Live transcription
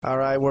All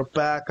right, we're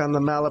back on the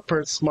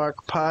Malapert Smart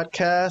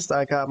podcast.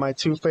 I got my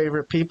two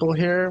favorite people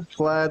here,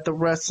 Vlad the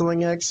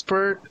wrestling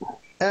expert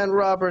and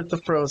Robert the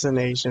frozen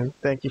Asian.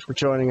 Thank you for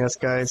joining us,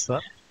 guys.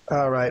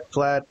 All right,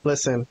 Vlad,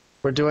 listen,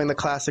 we're doing the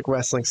classic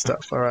wrestling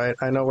stuff, all right?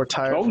 I know we're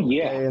tired of play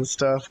and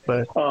stuff,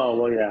 but...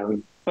 Oh, well, yeah.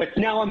 But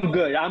now I'm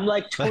good. I'm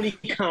like Tony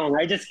Khan.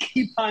 I just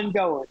keep on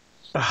going.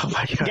 Oh,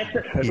 my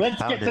God.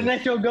 Let's get the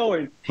Nitro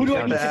going. Who do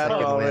I need to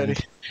call?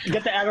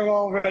 Get the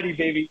Adderall ready,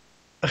 baby.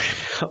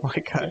 Oh my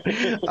God.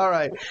 All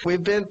right.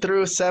 We've been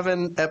through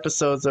 7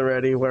 episodes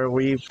already where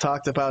we've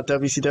talked about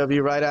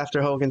WCW right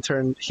after Hogan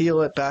turned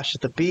heel at Bash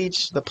at the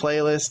Beach. The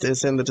playlist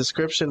is in the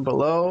description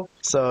below.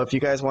 So if you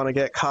guys want to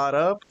get caught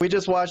up, we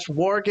just watched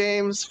War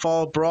Games,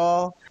 Fall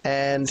Brawl,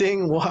 and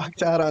Sting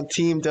walked out on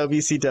Team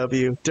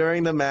WCW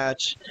during the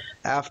match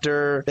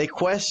after they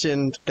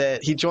questioned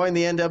that he joined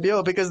the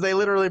NWO because they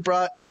literally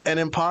brought an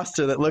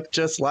imposter that looked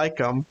just like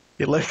him.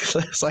 He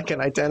looks like an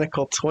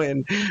identical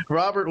twin.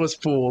 Robert was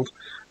fooled,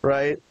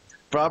 right?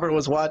 Robert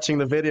was watching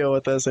the video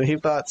with us, and he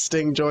thought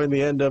Sting joined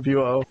the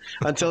NWO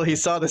until he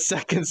saw the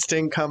second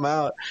Sting come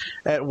out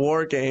at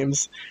War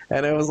Games.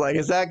 And it was like,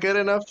 is that good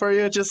enough for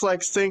you? Just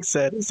like Sting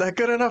said, is that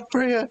good enough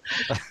for you?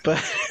 But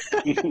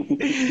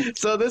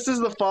so this is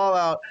the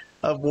fallout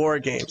of War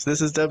Games.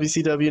 This is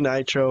WCW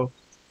Nitro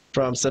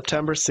from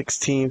September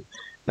 16th.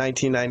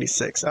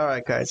 1996. All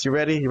right, guys, you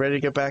ready? You ready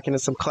to get back into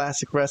some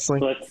classic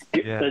wrestling? Let's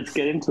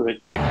get into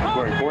it.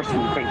 We're in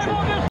Horseman country,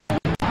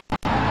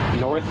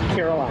 North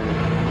Carolina.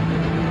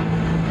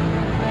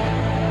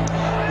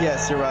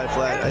 Yes, you're right,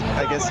 Vlad.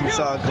 I guess you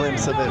saw a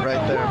glimpse of it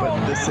right there,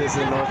 but this is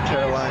in North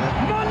Carolina.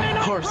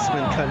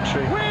 Horseman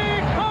country.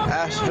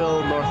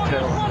 Asheville, North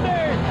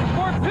Carolina.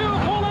 For 2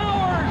 full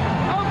hours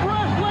of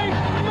wrestling's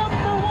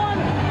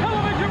 #1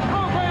 television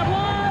program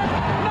live,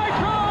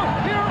 Nitro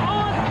here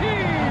on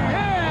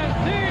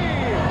TNT.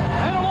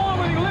 And along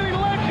with living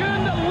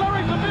legend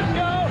Larry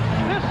Zbyszko,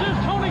 this is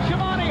Tony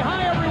Schiavone.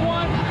 Hi,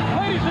 everyone.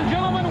 Ladies and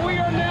gentlemen, we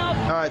are now...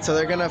 All right, so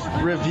they're going to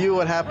review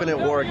what happened at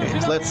War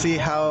Games. Let's see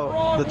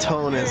how the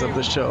tone is of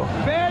the show.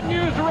 Bad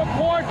news to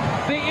report.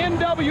 The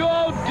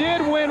NWO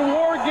did win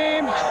War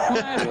Games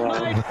last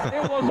night.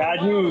 It was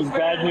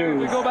bad news.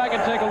 We go back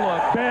and take a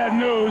look. Bad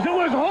news. It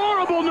was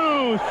horrible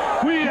news.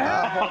 We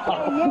had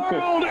the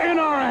world in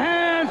our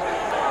hands.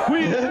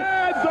 We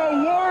had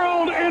the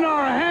world in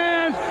our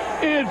hands.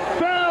 It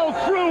fell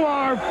through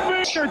our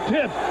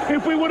fingertips.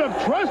 If we would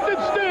have trusted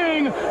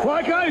Sting,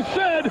 like I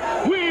said,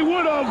 we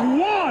would have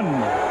won.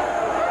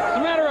 As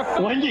a matter of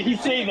fact, when did he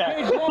say that?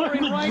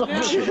 Right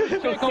now,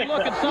 take a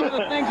look at some of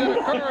the things that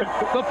occurred.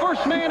 The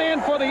first man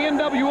in for the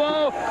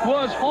NWO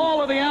was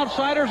Hall of the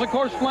Outsiders, of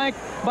course, flanked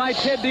by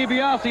Ted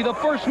DiBiase. The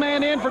first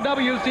man in for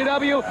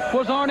WCW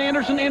was Arn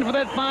Anderson in for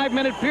that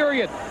 5-minute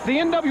period. The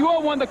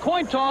NWO won the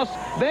coin toss.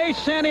 They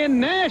sent in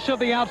Nash of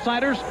the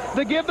Outsiders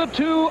to give the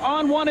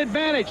 2-on-1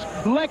 advantage.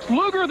 Lex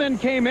Luger then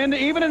came in to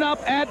even it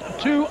up at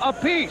 2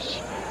 apiece.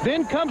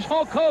 Then comes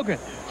Hulk Hogan,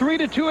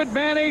 3-2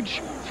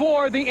 advantage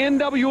for the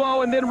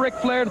NWO, and then Ric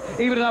Flair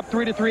even it up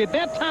 3-3. At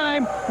that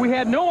time, we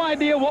had no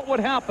idea what would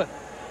happen.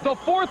 The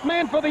fourth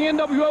man for the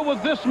NWO was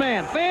this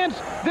man. Fans,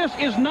 this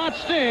is not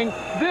Sting.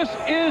 This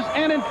is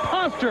an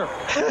imposter.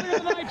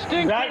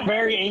 That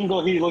very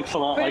angle, he looks a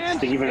lot like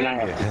Sting, even I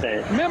have to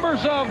say.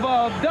 Members of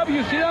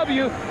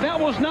WCW, that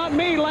was not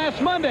me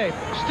last Monday.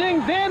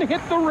 Sting then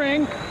hit the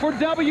ring for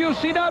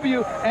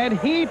WCW, and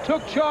he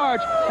took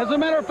charge. As a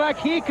matter of fact,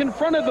 he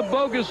confronted the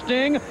bogus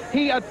Sting.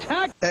 He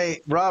attacked...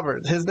 Hey,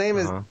 Robert, his name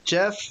is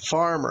Jeff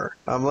Farmer.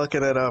 I'm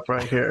looking it up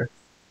right here.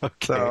 Okay.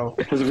 So,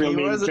 his real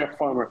name is Jeff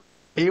Farmer.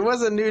 He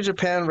was a New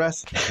Japan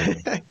wrestler.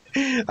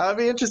 I'd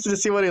be interested to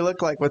see what he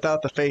looked like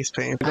without the face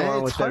paint.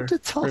 It's hard to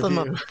tell them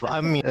apart. I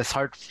mean, it's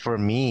hard for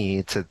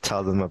me to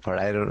tell them apart.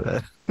 I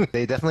don't.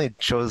 They definitely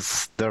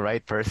chose the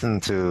right person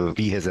to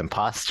be his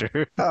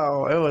imposter.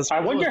 Oh, it was. I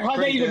wonder how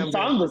they even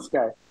found this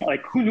guy.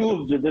 Like, who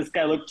knew that this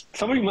guy looked?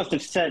 Somebody must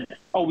have said,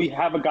 "Oh, we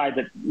have a guy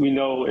that we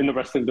know in the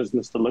wrestling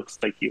business that looks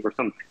like you," or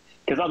something.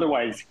 Because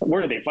otherwise,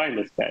 where do they find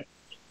this guy?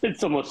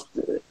 It's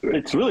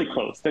really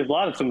close. There's a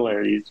lot of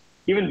similarities.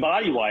 Even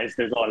body-wise,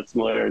 there's a lot of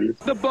similarities.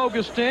 The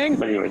bogus Sting,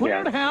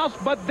 cleared house,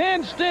 but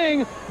then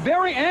Sting,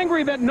 very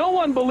angry that no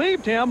one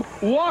believed him,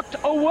 walked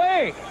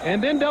away.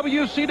 And then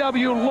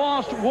WCW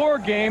lost War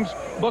Games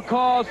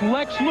because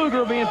Lex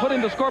Luger being put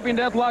into Scorpion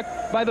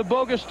Deathlock by the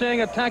bogus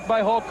Sting, attacked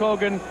by Hulk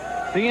Hogan.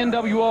 The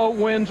NWO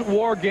wins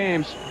War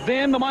Games.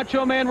 Then the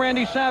Macho Man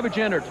Randy Savage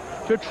entered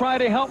to try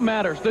to help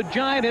matters. The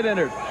Giant had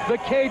entered. The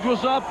cage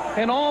was up,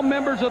 and all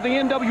members of the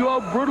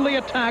NWO brutally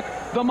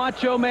attacked the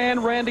Macho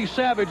Man Randy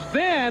Savage.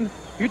 Then,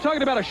 you're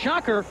talking about a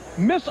shocker,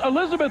 Miss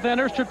Elizabeth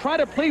enters to try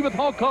to plead with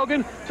Hulk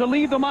Hogan to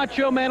leave the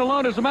Macho Man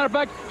alone. As a matter of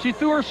fact, she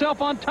threw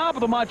herself on top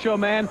of the Macho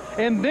Man.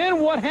 And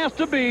then what has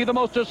to be the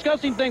most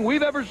disgusting thing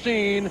we've ever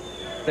seen,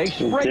 they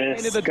spray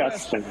painted the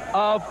dress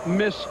of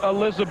Miss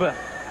Elizabeth.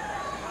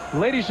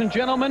 Ladies and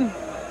gentlemen,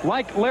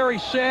 like Larry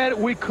said,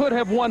 we could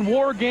have won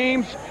War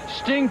Games.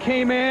 Sting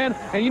came in,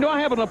 and you know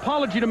I have an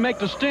apology to make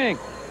to Sting.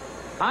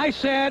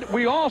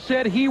 we all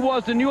said he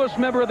was the newest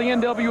member of the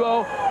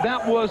NWO.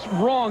 That was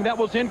wrong. That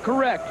was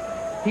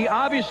incorrect. He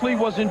obviously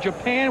was in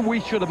Japan. We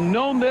should have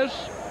known this.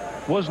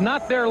 Was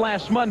not there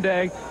last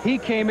Monday. He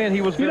came in. He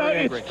was very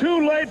angry. It's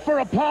too late for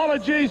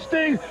apologies.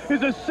 Sting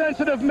is a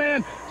sensitive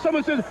man.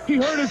 Someone says he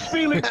hurt his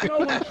feelings. No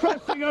one's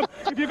trusting him.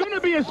 If you're going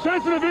to be a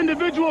sensitive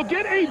individual,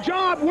 get a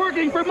job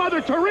working for Mother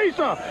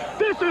Teresa.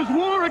 This is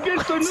war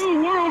against the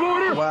New World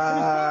Order.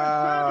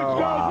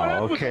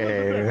 Wow.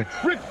 Okay.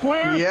 Ric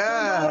Flair.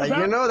 Yeah,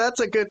 you know, that's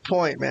a good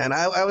point, man.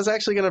 I was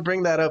actually going to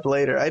bring that up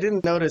later. I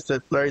didn't notice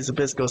that Larry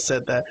Zbyszko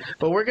said that,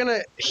 but we're going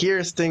to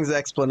hear Sting's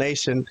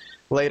explanation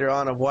later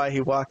on of why he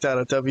walked out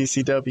of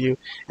WCW.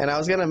 And I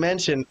was going to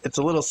mention it's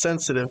a little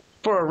sensitive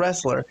for a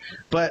wrestler,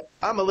 but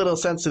I'm a little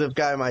sensitive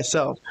guy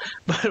myself.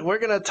 But we're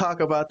going to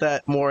talk about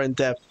that more in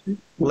depth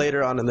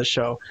later on in the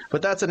show.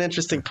 But that's an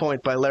interesting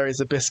point by Larry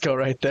Zbyszko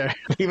right there.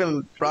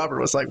 Even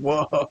Robert was like,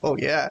 whoa,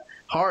 yeah,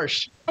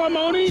 harsh.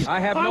 I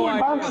have no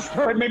idea.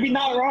 But maybe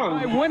not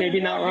wrong. Maybe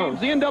not wrong.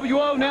 The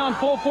NWO now in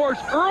full force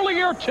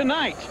earlier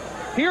tonight.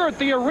 Here at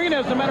the arena,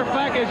 as a matter of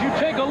fact, as you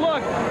take a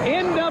look,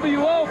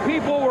 NWO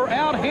people were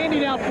out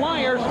handing out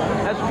flyers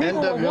as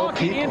people were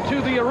walking into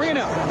the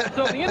arena.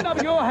 So the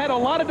NWO had a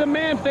lot of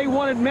demands they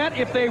wanted met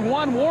if they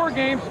won War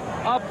Games.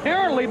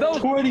 Apparently,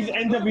 those... Who are these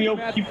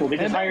NWO people? They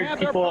just hired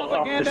people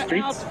off the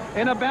streets?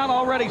 And about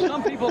already.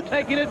 Some people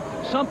taking it,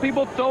 some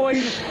people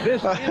throwing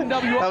this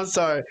NWO... I'm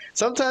sorry.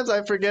 Sometimes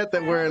I forget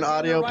that we're an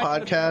audio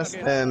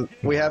podcast and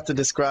we have to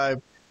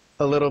describe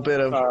a little bit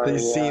of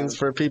these scenes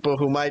for people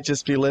who might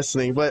just be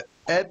listening. But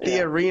at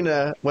the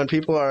arena, when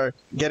people are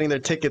getting their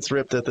tickets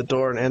ripped at the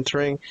door and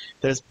entering,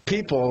 there's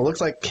people, it looks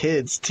like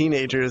kids,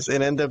 teenagers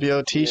in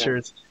NWO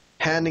t-shirts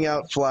handing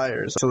out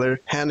flyers. So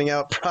they're handing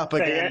out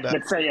propaganda.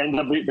 But say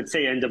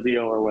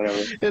NWO or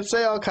whatever. It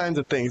say all kinds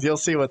of things. You'll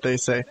see what they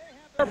say.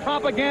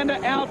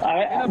 Propaganda out.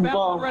 I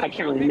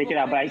can't really make it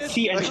out, but I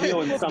see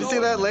NWO in some. You see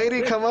that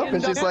lady come up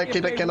and she's like,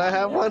 can I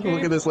have one?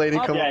 Look at this lady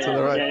come up to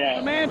the right.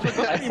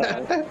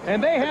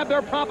 And they have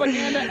their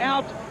propaganda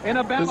out and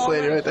about. This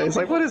lady right there. He's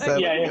like, what is that?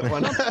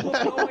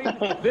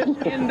 This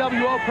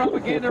NWO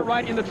propaganda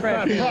right in the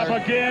trash.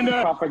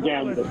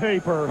 Propaganda.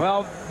 Paper.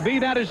 Well, be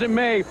that as it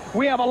may,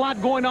 we have a lot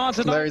going on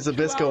tonight. Larry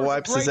Zbyszko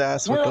wipes his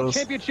ass with World those.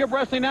 Championship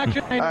Wrestling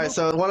action. All right,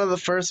 so one of the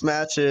first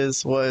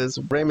matches was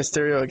Rey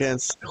Mysterio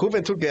against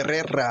Juventud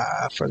Guerrera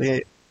for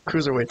the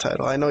Cruiserweight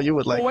title. I know you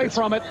would like this,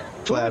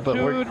 Vlad, but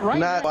we're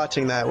not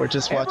watching that. We're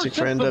just watching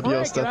for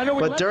NWO stuff.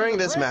 But during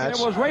this match,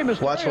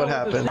 watch what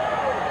happened.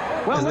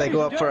 As they go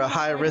up for a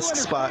high-risk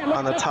spot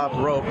on the top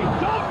rope.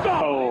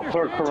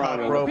 Top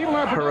rope,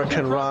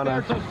 Hurricane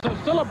Rana.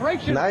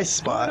 Nice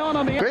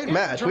spot. Great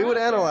match. We would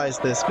analyze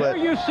this, but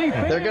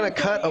they're going to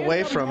cut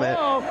away from it.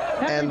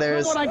 And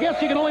there's... I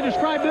guess you can only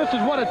describe this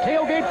as what, a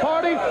tailgate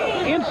party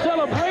in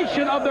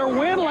celebration of their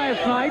win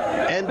last night.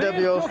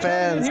 NWO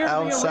fans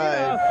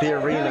outside the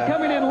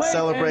arena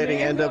celebrating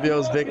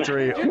NWO's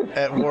victory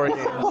at War Games.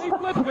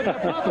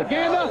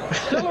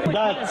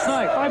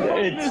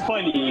 It's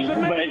funny,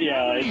 but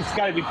yeah, it's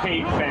got to be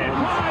paid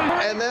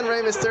fans. And then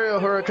Rey Mysterio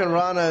Hurricane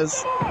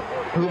Rana's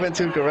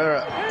Juventud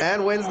Guerrera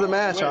and wins the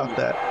match off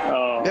that.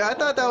 Yeah, I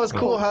thought that was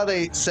cool how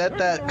they set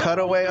that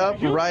cutaway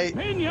up right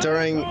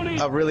during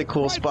a really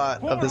cool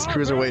spot of this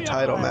Cruiserweight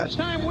title match.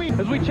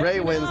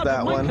 Rey wins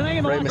that one.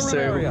 Rey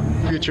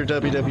Mysterio, future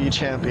WWE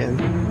champion,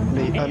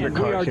 the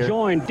undercard here.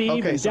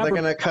 Okay, so they're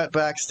going to cut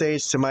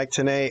backstage to Mike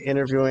Tenay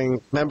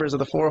interviewing members of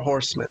the Four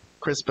Horsemen,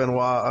 Chris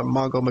Benoit and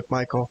Mongo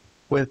McMichael,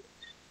 with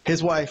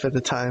his wife at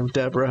the time,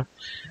 Deborah.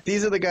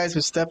 These are the guys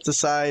who stepped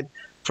aside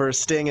for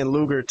Sting and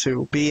Luger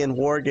to be in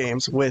War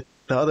Games with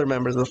the other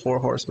members of the Four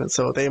Horsemen.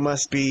 So they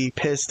must be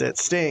pissed at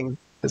Sting,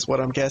 is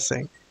what I'm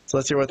guessing. So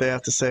let's hear what they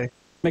have to say.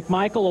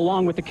 McMichael,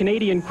 along with the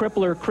Canadian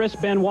crippler Chris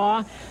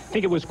Benoit, I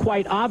think it was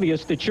quite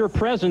obvious that your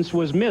presence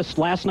was missed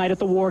last night at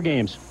the War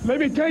Games. Let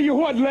me tell you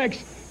what,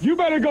 Lex. You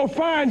better go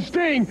find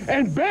Sting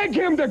and beg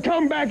him to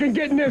come back and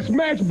get in this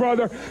match,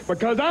 brother,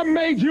 because I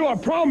made you a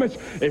promise.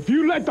 If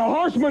you let the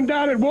Horsemen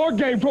down at War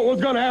Games, what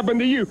was going to happen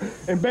to you?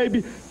 And,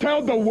 baby,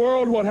 tell the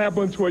world what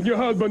happens when your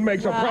husband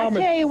makes a promise.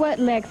 I'll tell you what,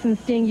 Lex and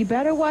Sting, you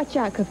better watch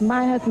out, because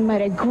my husband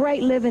made a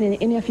great living in the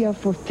NFL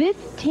for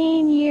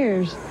 15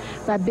 years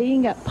by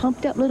beating up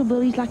pumped-up little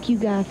bullies like you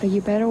guys, so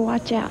you better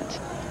watch out.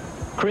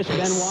 Chris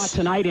Benoit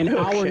tonight in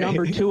hour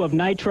number 2 of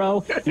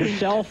Nitro.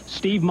 Yourself,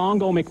 Steve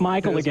Mongo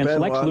McMichael against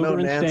Benoit, Lex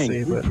Luger and Sting.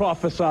 You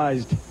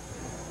prophesized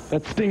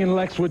that Sting and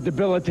Lex would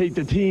debilitate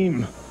the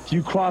team if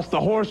you crossed the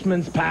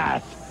Horseman's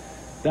path.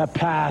 That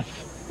path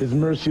is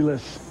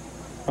merciless.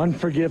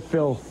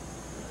 Unforgiveful.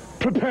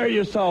 Prepare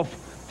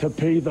yourself to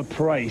pay the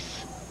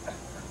price.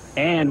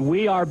 And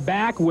we are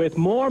back with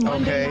more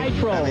Monday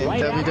Nitro. I mean,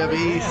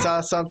 WWE saw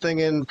something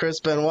in Chris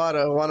Benoit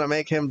to want to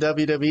make him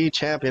WWE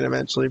champion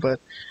eventually, but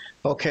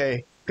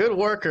okay. Good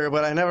worker,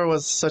 but I never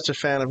was such a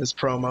fan of his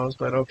promos,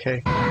 but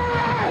okay.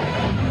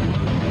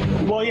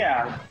 Well,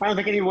 yeah, I don't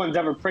think anyone's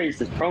ever praised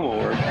his promo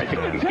work. I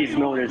think he's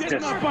known as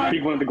just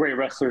being one of the great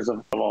wrestlers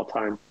of all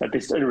time. At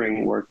least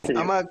in-ring work.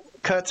 I'm going to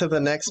cut to the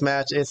next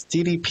match. It's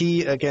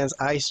DDP against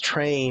Ice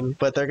Train,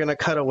 but they're going to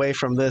cut away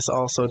from this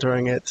also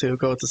during it to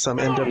go to some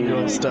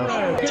NWO stuff.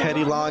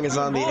 Teddy Long is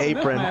on the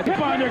apron. Get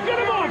him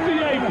off the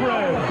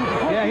apron!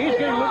 Yeah, he's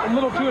getting a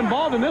little too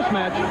involved in this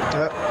match.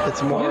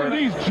 It's more Look at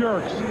these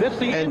jerks. That's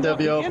the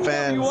NWO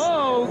fans.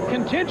 NWO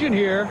contingent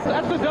here.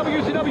 That's the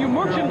WCW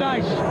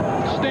merchandise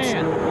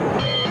stand.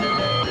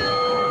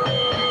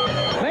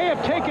 They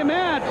have taken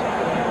that.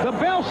 The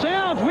bell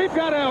sounds. We've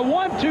got a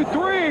 1, 2,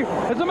 3.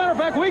 As a matter of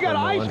fact, we got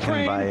Ice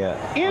Train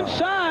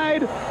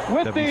inside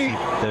with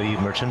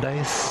WCW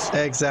merchandise.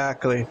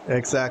 Exactly. The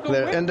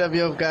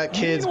NWO have got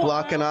kids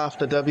blocking off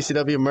the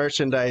WCW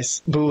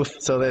merchandise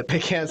booth so that they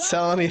can't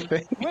sell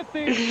anything.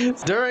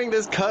 During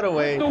this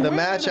cutaway, the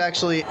match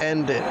actually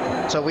ended,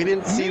 so we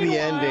didn't see the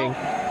ending.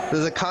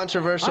 There's a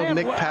controversial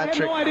Nick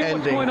Patrick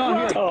ending.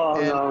 Oh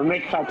no,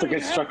 Nick Patrick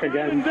gets struck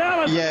again.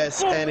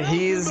 Yes, and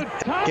he's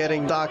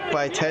getting docked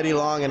by Teddy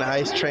Long and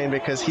Ice Train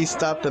because he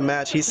stopped the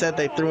match. He said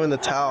they threw in the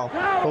towel,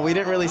 but we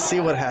didn't really see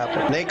what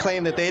happened. They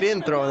claim that they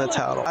didn't throw in the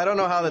towel. I don't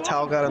know how the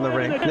towel got in the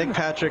ring. Nick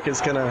Patrick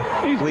is gonna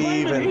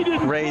leave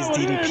and raise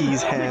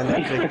DDP's hand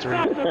at victory.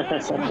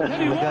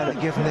 We gotta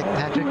give Nick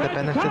Patrick the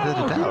benefit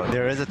of the doubt.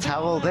 There is a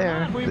towel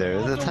there. There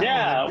is a towel.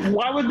 Yeah,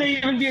 why would they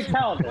even be a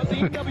towel?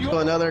 So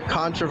another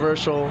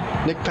controversial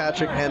Nick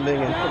Patrick ending,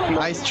 and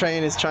Ice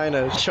Train is trying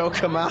to choke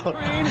him out.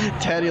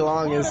 Teddy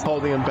Long is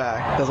holding him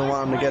back. Doesn't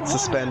want him to get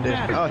suspended.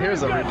 Oh,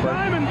 here's a replay.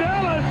 Diamond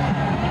Dallas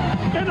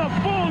in a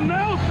full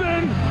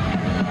Nelson.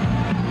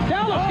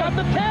 Dallas got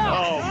the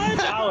towel. Oh,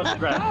 Dallas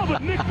grabbed.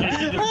 But Nick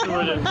Patrick just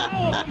threw it in.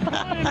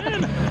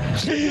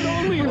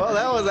 Well,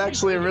 that was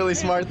actually a really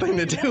smart thing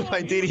to do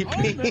by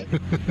DDP.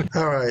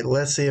 All right,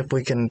 let's see if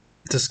we can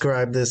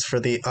describe this for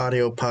the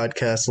audio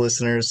podcast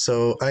listeners.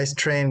 So Ice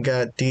Train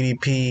got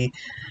DDP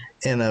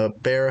in a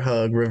bear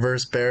hug,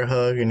 reverse bear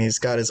hug, and he's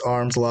got his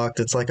arms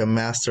locked. It's like a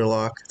master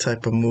lock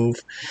type of move,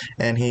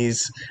 and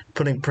he's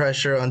putting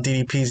pressure on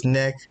DDP's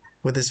neck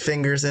with his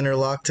fingers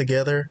interlocked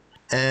together,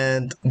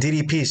 and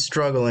DDP's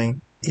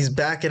struggling. He's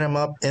backing him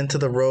up into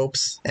the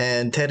ropes,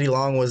 and Teddy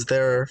Long was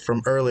there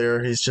from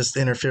earlier. He's just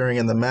interfering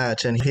in the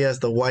match, and he has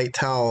the white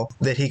towel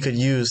that he could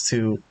use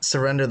to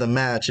surrender the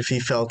match if he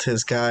felt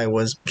his guy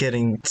was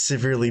getting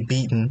severely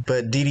beaten.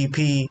 But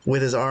DDP,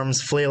 with his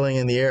arms flailing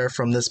in the air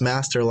from this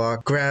master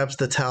lock, grabs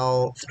the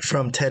towel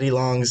from Teddy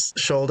Long's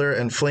shoulder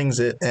and flings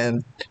it,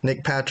 and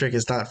Nick Patrick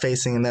is not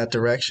facing in that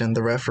direction,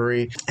 the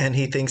referee, and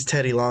he thinks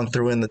Teddy Long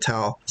threw in the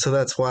towel. So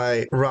that's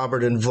why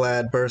Robert and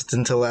Vlad burst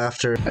into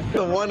laughter.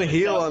 The one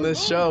heel on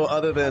this show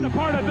other than the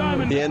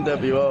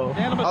NWO.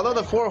 Although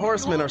the Four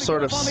Horsemen are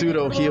sort of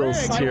pseudo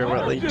heels here,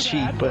 where they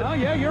cheat, but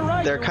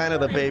they're kind of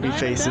the baby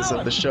faces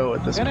of the show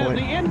at this point.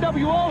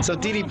 So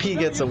DDP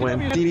gets a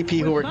win.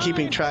 DDP, who we're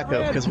keeping track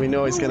of because we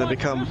know he's going to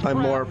become a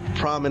more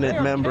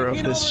prominent member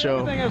of this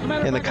show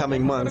in the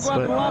coming months.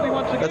 But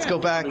let's go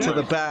back to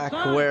the back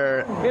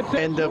where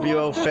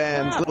NWO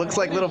fans, looks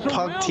like little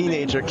punk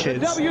teenager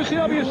kids,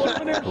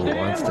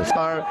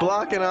 are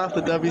blocking off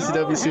the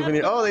WCW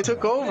souvenir. Oh, they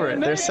took over it.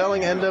 They're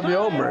selling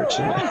NWO merch.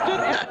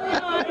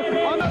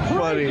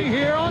 Funny.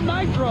 Here on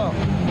Nitro.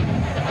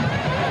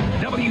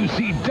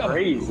 WCW.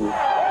 Crazy.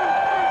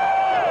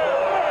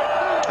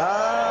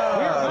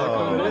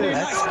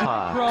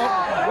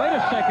 Wait a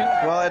second.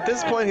 Well, at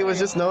this point, he was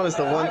just known as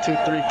the 1, 2,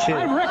 3 kid.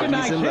 But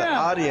he's in the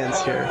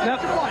audience here.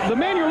 Now, the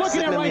man you're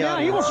looking at right now,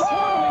 he was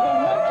formerly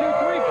the 1,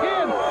 2, 3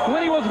 kid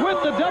when he was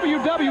with the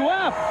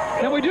WWF.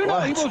 Now, we do know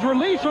he was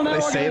released from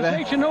that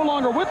organization, no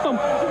longer with them.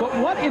 But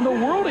what in the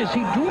world is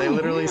he doing? They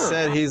literally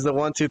said he's the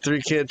 1, 2,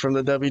 3 kid from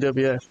the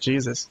WWF.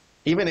 Jesus.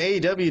 Even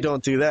AEW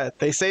don't do that.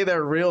 They say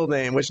their real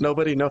name, which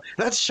nobody knows.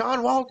 That's Sean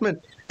Waltman.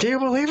 Can you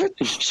believe it?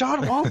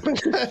 Sean Waltman.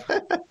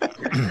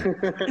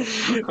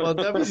 Well,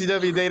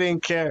 WCW, they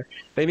didn't care.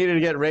 They needed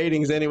to get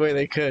ratings any way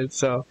they could.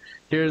 So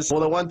here's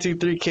the 1, 2,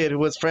 3 kid who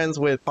was friends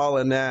with Paul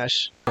and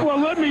Nash. Well,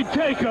 let me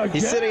take a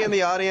He's sitting in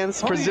the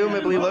audience.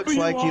 Presumably looks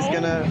like he's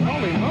going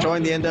to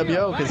join the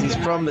NWO because he's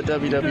from the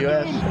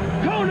WWF.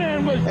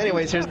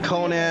 Anyways, here's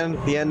Conan,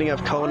 the ending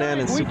of Conan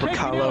and Super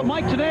Calo.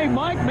 Mike today,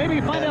 Mike, maybe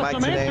find out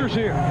some answers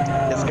here.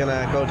 It's going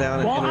to go down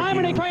and Well, I'm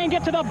going to try and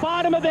get to the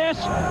bottom of this.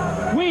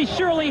 We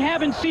surely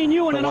haven't seen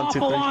you in an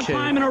awful long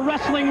time in a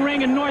wrestling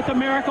ring in North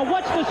America.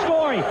 What's the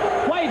story?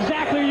 Why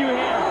exactly are you here?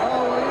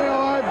 Oh, well, you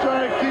know, I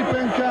try to keep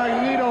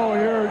incognito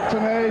here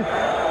today.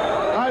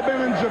 I've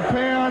been in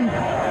Japan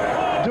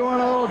doing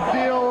a little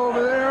deal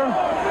over there.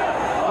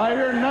 I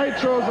hear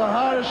Nitro's the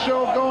hottest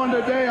show going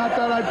today. I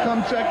thought I'd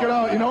come check it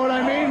out. You know what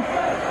I mean?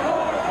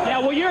 Yeah,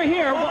 well, you're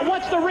here.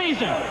 What's the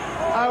reason?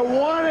 I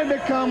wanted to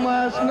come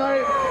last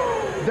night.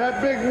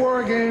 That big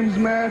War Games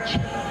match.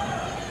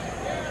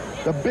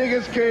 The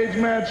biggest cage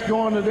match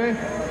going today.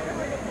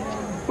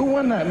 Who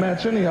won that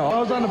match anyhow? I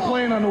was on the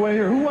plane on the way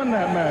here. Who won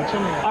that match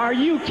anyhow? Are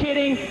you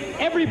kidding?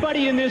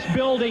 Everybody in this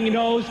building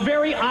knows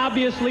very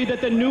obviously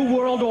that the New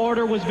World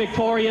Order was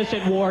victorious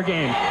at War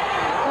Games.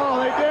 Oh,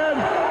 they did?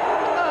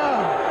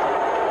 Ah.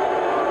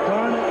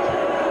 Darn it.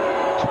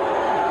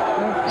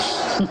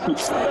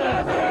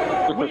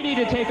 We need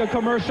to take a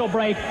commercial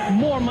break.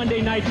 More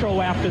Monday Nitro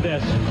after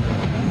this.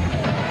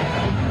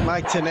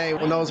 Mike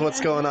Tenay knows what's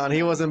going on.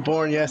 He wasn't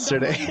born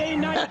yesterday. Monday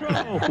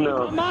Nitro.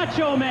 The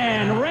Macho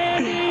Man,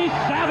 Randy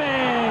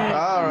Savage.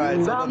 All right,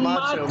 so the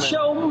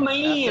Macho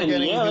Man. After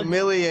getting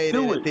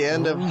humiliated at the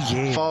end of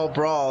Fall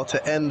Brawl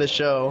to end the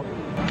show,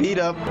 beat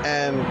up,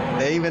 and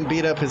they even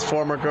beat up his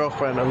former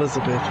girlfriend,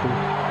 Elizabeth, who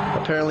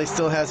apparently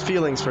still has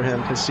feelings for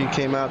him because she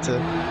came out to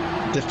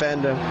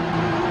defend him,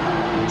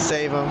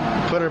 save him,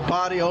 put her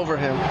body over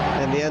him,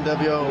 and the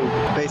NWO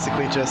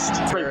basically just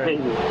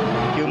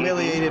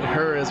humiliated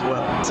her as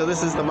well. So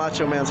this is the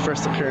Macho Man's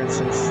first appearance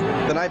since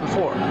the night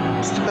before.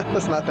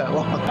 That's not that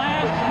long. Last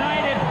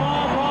night at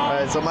Fall Brawl. All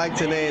right, so Mike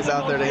Tenay is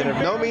out there to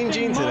interview. No Mean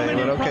Gene today,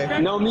 but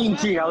okay. No Mean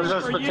Gene. I was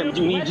just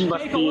pretending Mean Gene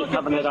must be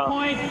having it off.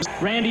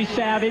 Randy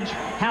Savage,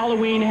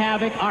 Halloween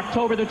Havoc,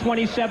 October the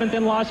 27th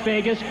in Las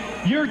Vegas.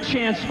 Your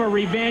chance for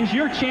revenge,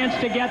 your chance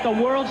to get the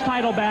world's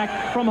title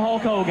back from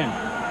Hulk Hogan.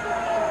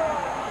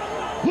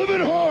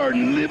 Living hard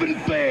and living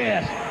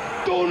fast.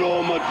 Don't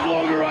know how much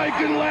longer I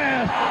can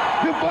last.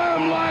 If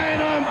I'm lying,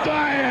 I'm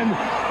dying.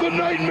 The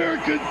nightmare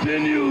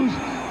continues.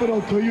 But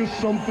I'll tell you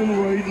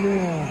something right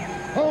now.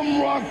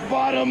 I'm rock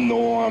bottom,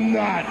 no I'm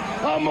not.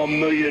 I'm a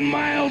million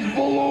miles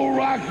below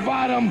rock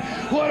bottom.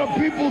 A lot of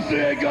people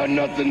say I got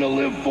nothing to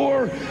live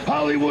for.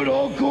 Hollywood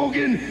Hulk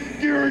Hogan,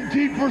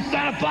 guaranteed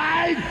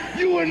personified.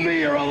 You and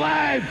me are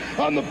alive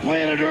on the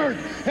planet Earth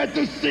at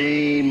the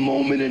same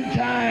moment in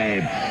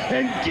time.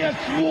 And guess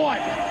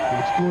what?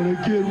 It's going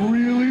to get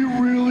really,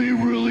 really,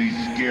 really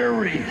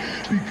scary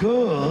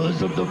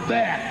because of the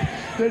fact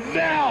that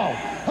now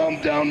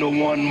I'm down to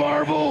one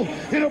marble,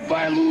 and if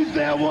I lose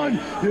that one,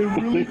 it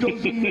really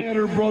doesn't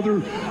matter,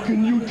 brother.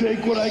 Can you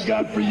take what I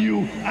got for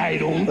you? I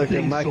don't Look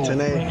think at Mike so.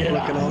 Tenay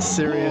looking all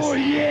serious. Oh,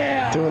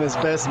 yeah. Doing his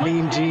best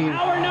Mean Gene.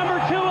 Hour number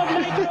 2 of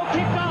Nitro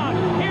kicked off.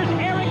 Here's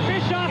Eric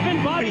Bischoff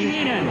and Bobby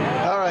Heenan.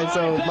 All right,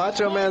 so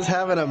Macho Man's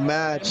having a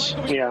match.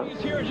 Yeah.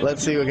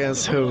 Let's see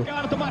against who.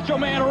 Got the Macho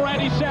Man,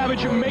 Randy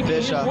Savage, making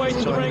his Bischoff way is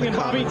to the ring, joining the and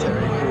Bobby.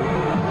 commentary.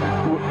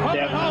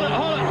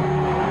 Hold it.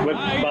 With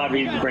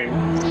Bobby's ring.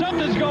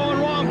 Something's going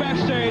wrong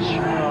backstage.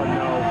 Oh,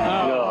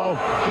 no.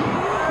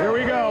 Here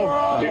we go.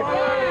 The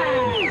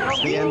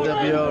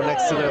NWO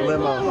next to their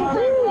limo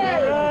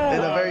in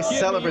a very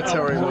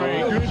celebratory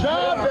way.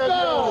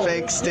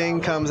 Fake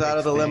Sting comes out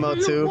of the limo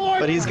too,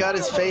 but he's got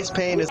his face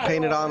paint is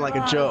painted on like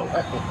a joke,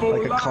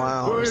 like a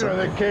clown or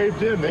something.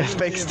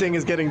 Fake Sting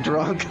is getting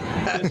drunk.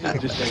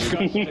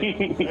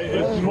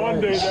 It's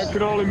Monday. That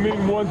could only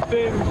mean one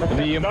thing.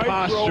 The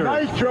imposter.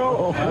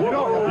 Nitro. You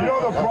know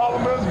the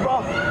problem is,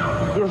 bro?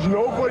 There's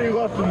nobody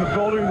left in the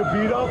building to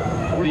beat up.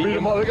 We beat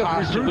them all. They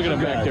got three Look at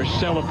them back there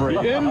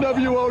celebrating.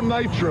 NWO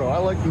Nitro. I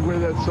like the way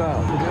that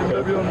sounds.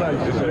 NWO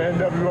Nitro. Is it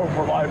NWO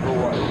for life or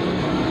what?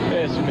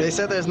 They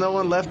said there's no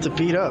one left to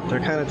beat up. They're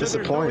kind of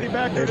disappointed.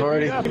 They've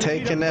already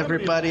taken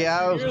everybody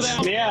out.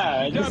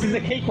 Yeah, this is a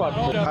cakewalk.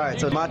 All right,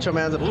 so Macho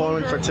Man's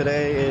opponent for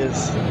today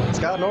is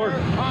Scott Norton.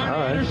 All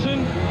right.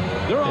 Interesting.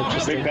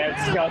 Big bad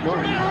Scott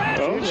Norton.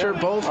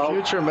 Both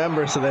future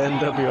members of the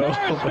NWO.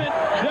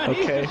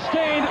 Okay.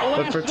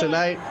 But for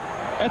tonight,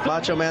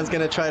 Macho Man's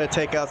going to try to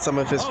take out some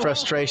of his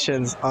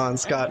frustrations on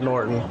Scott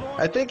Norton.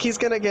 I think he's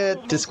going to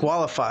get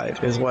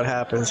disqualified is what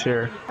happens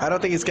here. I don't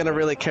think he's going to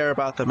really care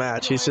about the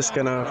match. He's just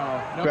going to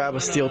grab a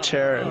steel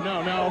chair and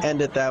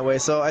end it that way.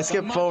 So I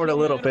skipped forward a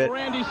little bit.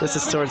 This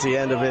is towards the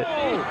end of it.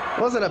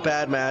 Wasn't a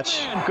bad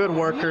match. Good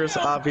workers,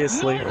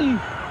 obviously.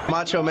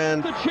 Macho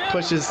Man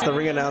pushes the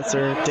ring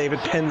announcer, David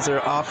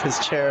Penzer, off his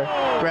chair,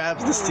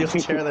 grabs the steel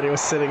chair that he was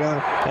sitting on,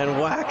 and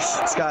whacks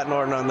Scott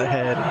Norton on the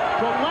head.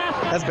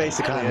 That's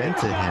basically it.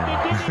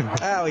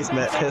 Oh, he's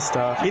pissed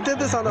off. He did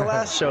this on the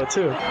last show,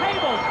 too.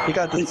 He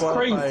got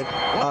disqualified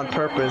on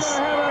purpose.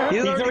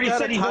 He's already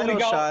got a title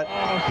shot.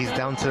 He's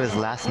down to his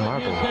last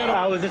marble.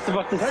 I was just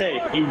about to say,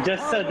 he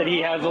just said that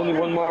he has only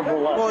one marble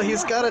left. Well,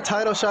 he's got a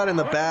title shot in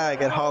the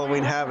bag at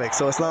Halloween Havoc,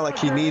 so it's not like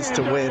he needs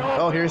to win.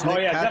 Oh, here's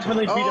Nick Patrick.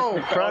 Definitely beat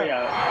him. Crap.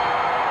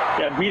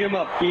 Yeah, beat him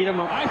up.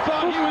 I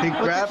thought he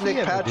grabbed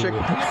Nick Patrick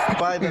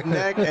by the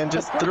neck and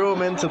just threw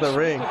him into the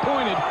ring.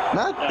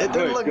 It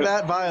didn't look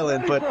that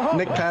violent, but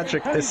Nick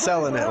Patrick is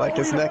selling it like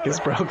his neck is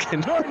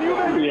broken.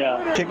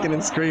 Yeah. Kicking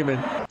and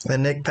screaming.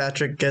 And Nick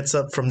Patrick gets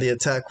up from the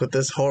attack with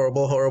this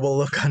horrible, horrible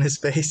look on his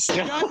face.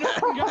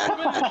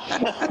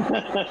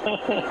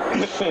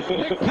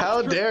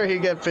 How dare he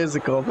get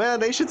physical? Man,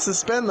 they should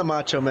suspend the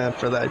Macho Man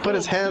for that. He put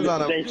his hands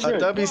on a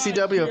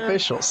WCW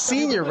official,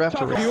 senior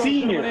referee.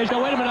 Senior.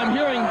 Now, wait a minute, I'm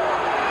hearing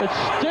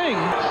that Sting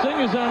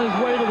is on his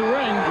way to the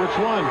ring. Which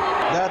one?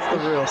 That's the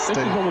real Sting.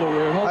 This is a little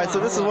weird. All right, so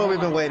this is what we've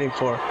been waiting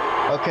for.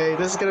 Okay,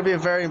 this is going to be a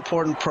very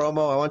important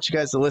promo. I want you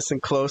guys to listen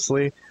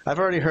closely. I've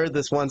already heard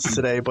this once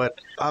today, but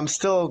I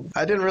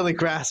didn't really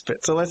grasp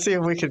it. So let's see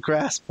if we could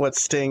grasp what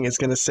Sting is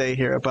going to say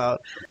here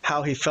about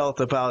how he felt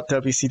about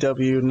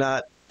WCW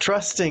not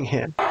trusting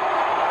him. The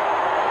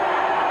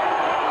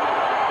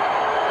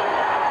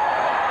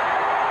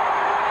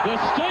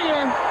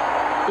Stinger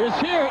is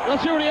here.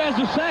 Let's hear what he has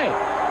to say.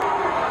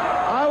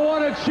 I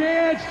want a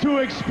chance chance to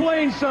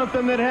explain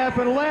something that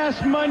happened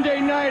last Monday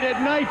night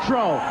at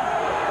Nitro.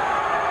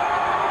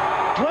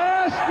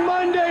 Last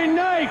Monday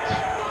night,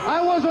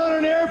 I was on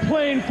an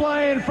airplane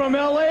flying from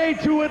LA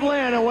to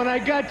Atlanta. When I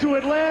got to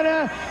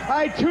Atlanta,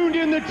 I tuned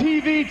in the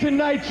TV to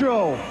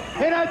Nitro,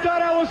 and I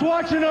thought I was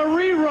watching a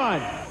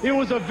rerun. It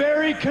was a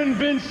very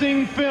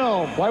convincing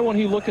film. Why won't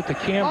he look at the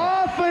camera?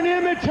 Often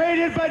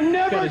imitated, but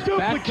never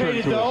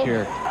duplicated, though.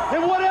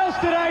 And what else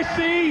did I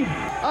see?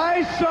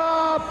 I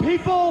saw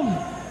people,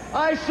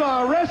 I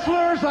saw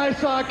wrestlers, I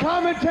saw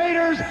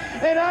commentators,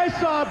 and I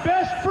saw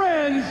best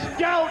friends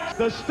doubt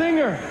the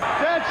Stinger.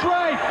 That's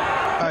right.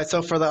 All right,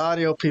 so for the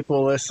audio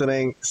people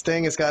listening,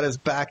 Sting has got his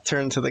back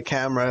turned to the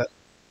camera.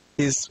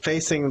 He's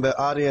facing the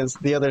audience,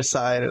 the other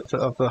side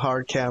of the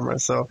hard camera,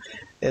 so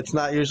it's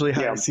not usually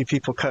how you see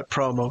people cut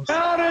promos.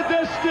 Doubted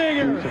the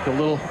Stinger. It's like a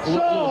little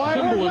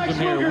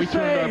symbolism here. We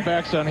turned our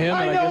backs on him,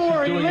 and I guess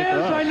he's doing it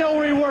to us. I know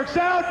where he works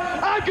out.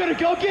 I'm going to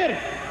go get it.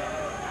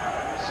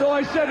 So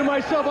I said to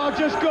myself, I'll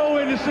just go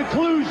into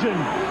seclusion.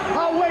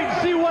 I'll wait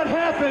and see what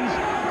happens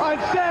on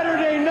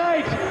Saturday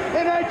night.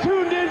 And I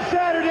tuned in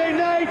Saturday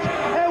night,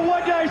 and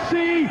what did I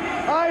see?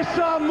 I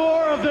saw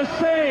more of the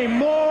same,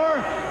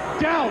 more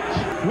doubt.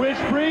 Which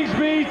brings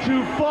me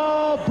to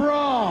Fall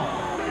Brawl.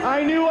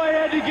 I knew I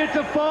had to get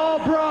to Fall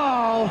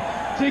Brawl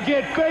to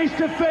get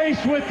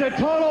face-to-face with the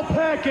total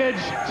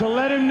package to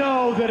let him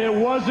know that it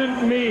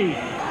wasn't me.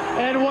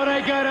 And what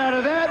I got out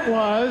of that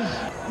was,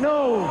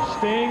 no,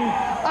 Sting,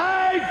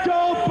 I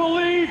don't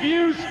believe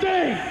you,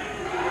 Sting.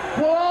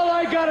 Well, all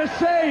I gotta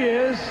say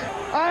is,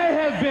 I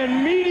have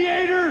been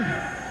mediator,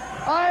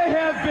 I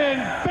have been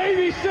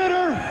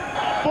babysitter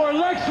for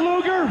Lex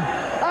Luger.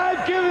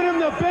 I've given him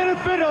the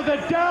benefit of the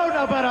doubt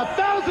about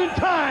 1,000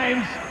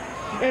 times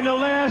in the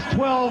last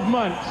 12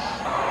 months.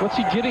 What's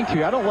he getting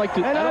to? I don't like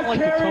the tone of this at all.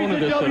 And I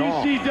carried the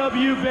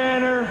WCW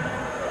banner,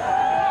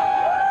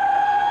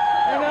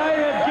 and I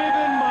have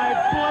given my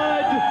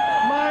blood,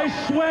 my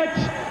sweat,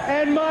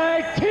 and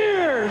my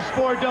tears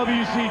for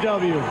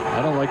WCW.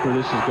 I don't like where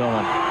this is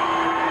going.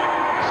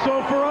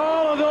 So for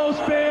all of those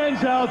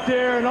fans out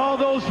there and all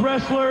those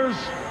wrestlers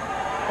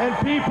and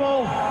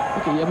people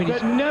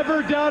that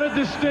never doubted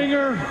the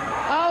Stinger,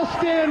 I'll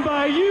stand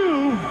by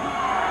you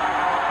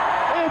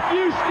if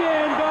you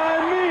stand by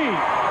me.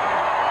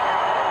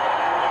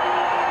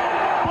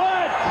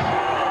 But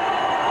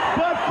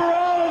for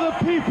all of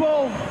the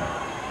people,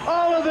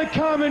 all of the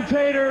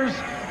commentators,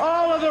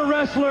 all of the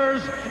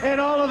wrestlers, and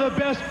all of the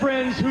best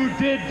friends who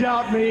did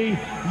doubt me,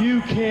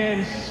 you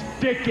can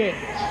stick it.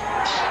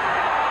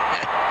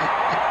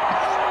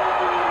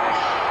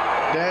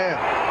 Damn.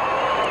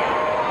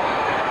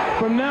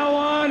 From now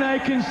on, I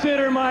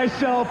consider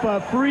myself a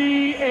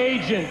free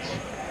agent.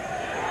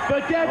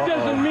 But that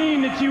doesn't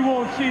mean that you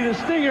won't see the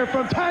Stinger.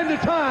 From time to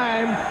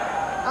time,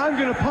 I'm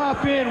going to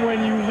pop in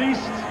when you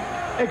least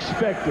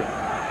expect it.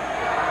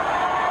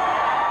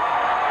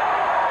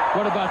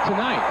 What about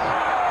tonight?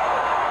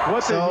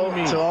 What So, does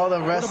he mean? to all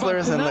the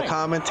wrestlers and the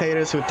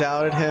commentators who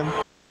doubted him,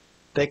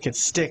 they could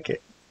stick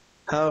it.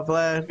 Huh,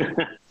 Vlad?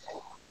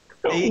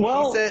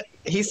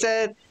 He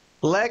said,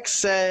 Lex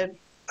said,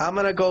 I'm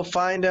going to go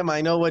find him.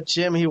 I know what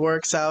gym he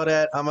works out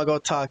at. I'm going to go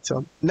talk to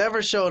him.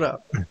 Never showed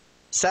up.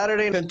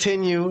 Saturday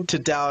continued to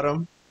doubt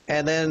him,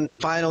 and then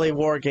finally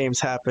War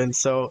Games happened.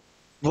 So,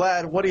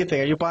 Vlad, what do you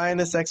think? Are you buying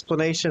this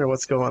explanation, or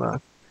what's going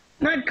on?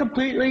 Not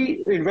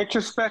completely. In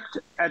retrospect,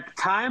 at the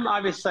time,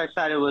 obviously I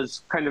thought it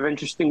was kind of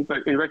interesting,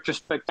 but in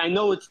retrospect, I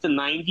know it's the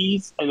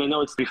 90s, and I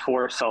know it's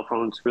before cell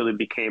phones really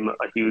became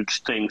a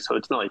huge thing, so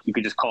it's not like you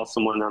could just call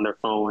someone on their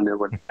phone or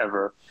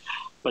whatever.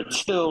 But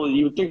still,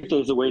 you would think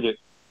there's a way to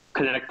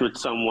connect with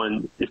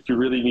someone if you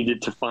really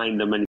needed to find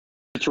them in a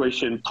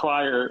situation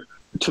prior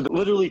to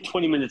literally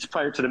 20 minutes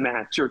prior to the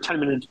match or 10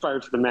 minutes prior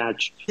to the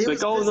match. He was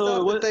pissed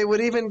off that they would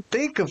even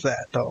think of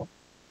that, though.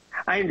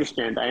 I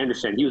understand.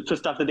 He was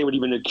pissed off that they would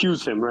even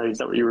accuse him, right? Is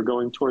that what you were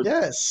going towards?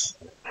 Yes.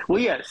 Well,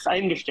 yes, I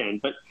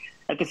understand. But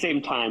at the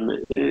same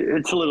time,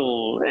 it's a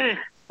little,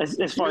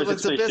 as far as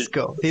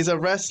Zabisco. He's a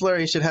wrestler.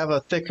 He should have a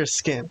thicker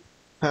skin.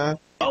 Huh?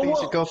 You think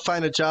he should go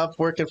find a job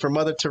working for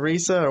Mother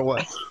Teresa or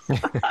what?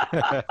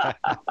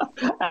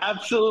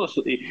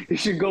 Absolutely. He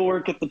should go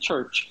work at the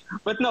church.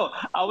 But no,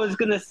 I was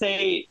going to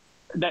say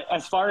that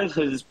as far as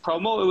his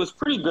promo, it was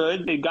pretty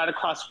good. They got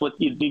across what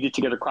you needed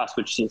to get across,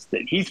 which is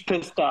that he's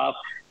pissed off.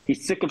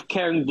 He's sick of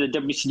carrying the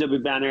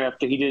WCW banner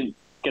after he didn't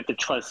get the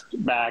trust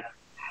back.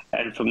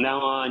 And from now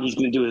on, he's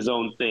going to do his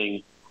own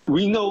thing.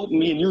 We know,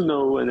 me and you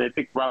know, and I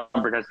think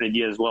Robert has an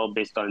idea as well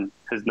based on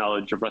his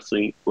knowledge of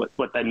wrestling,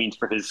 what that means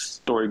for his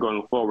story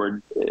going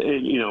forward.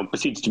 It,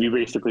 proceeds to be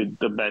basically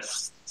the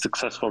best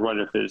successful run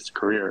of his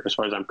career, as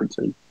far as I'm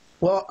concerned.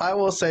 Well, I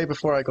will say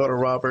before I go to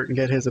Robert and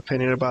get his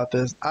opinion about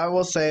this, I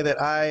will say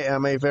that I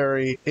am a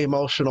very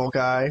emotional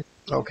guy,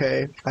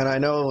 okay? And I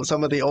know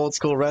some of the old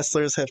school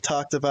wrestlers have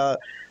talked about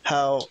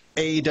how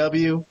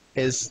AEW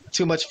is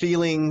too much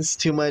feelings,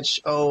 too much,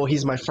 oh,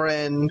 he's my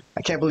friend.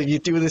 I can't believe you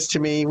do this to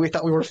me. We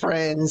thought we were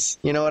friends.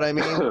 You know what I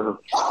mean?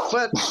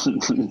 But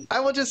I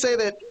will just say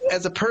that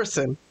as a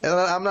person, and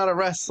I'm not a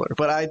wrestler,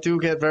 but I do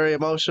get very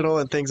emotional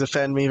and things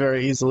offend me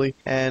very easily.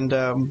 And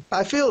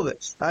I feel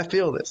this.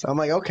 I'm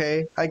like,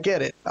 okay, I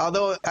get it.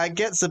 Although I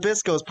get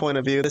Zbyszko's point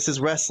of view. This is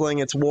wrestling.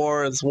 It's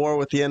war. It's war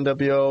with the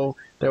NWO.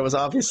 There was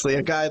obviously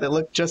a guy that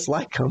looked just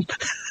like him.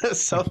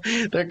 So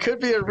there could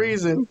be a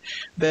reason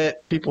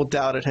that people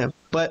doubted him.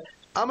 But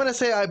I'm going to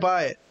say I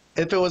buy it.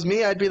 If it was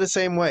me, I'd be the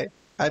same way.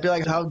 I'd be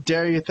like, how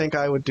dare you think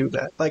I would do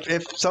that? Like,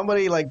 if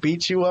somebody, like,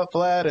 beat you up,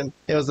 Vlad, and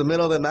it was the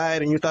middle of the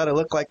night and you thought it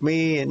looked like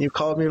me and you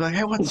called me like,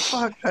 hey, what the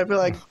fuck? I'd be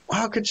like,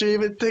 how could you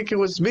even think it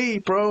was me,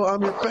 bro?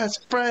 I'm your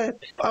best friend.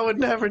 I would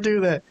never do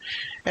that.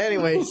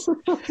 Anyways. All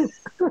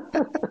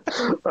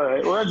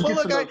right. Well,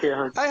 look,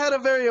 I had a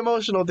very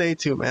emotional day,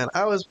 too, man.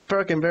 I was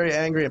fucking very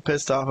angry and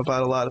pissed off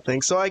about a lot of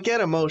things. So I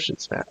get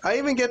emotions, man. I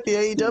even get the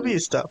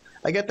AEW stuff.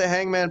 I get the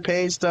Hangman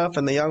Page stuff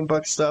and the Young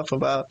Bucks stuff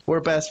about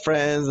we're best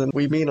friends and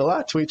we mean a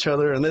lot to each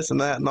other and this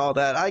and that and all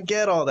that. I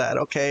get all that,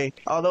 okay?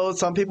 Although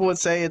some people would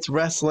say it's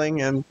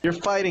wrestling and you're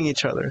fighting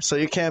each other, so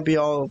you can't be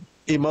all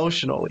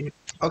emotionally.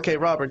 Okay,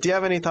 Robert, do you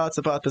have any thoughts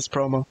about this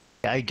promo?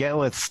 I get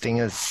what Sting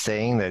is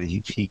saying, that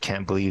he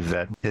can't believe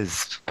that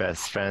his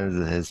best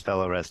friends, his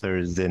fellow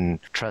wrestlers,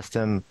 didn't trust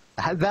him.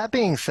 That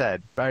being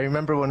said, I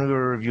remember when we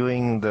were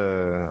reviewing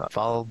the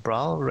Fall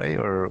Brawl, right?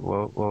 Or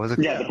what was it?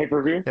 Yeah, the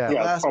pay-per-view.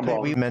 Yeah,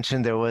 we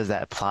mentioned there was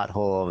that plot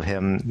hole of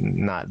him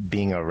not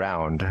being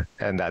around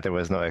and that there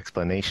was no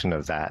explanation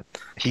of that.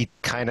 He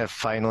kind of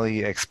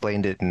finally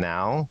explained it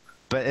now.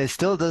 But it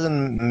still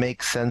doesn't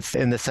make sense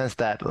in the sense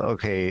that,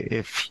 okay,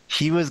 if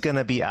he was going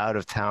to be out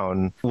of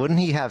town,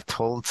 wouldn't he have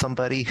told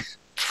somebody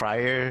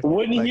prior?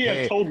 Wouldn't he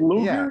have told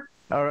Luger? Yeah.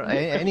 Or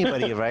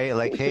anybody, right?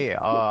 Like, hey,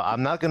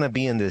 I'm not going to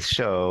be in this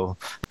show.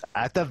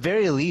 At the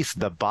very least,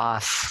 the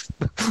boss,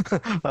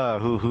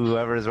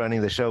 whoever's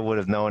running the show, would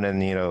have known,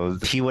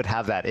 and he would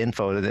have that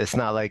info. It's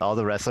not like all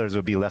the wrestlers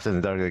would be left in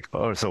the dark, like,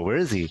 oh, so where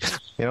is he?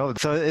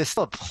 So it's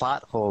still a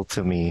plot hole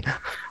to me.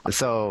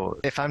 So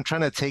if I'm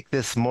trying to take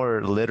this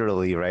more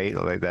literally, right,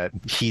 like that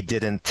he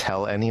didn't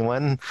tell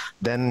anyone,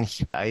 then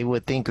I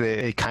would think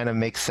that it kind of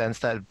makes sense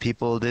that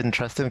people didn't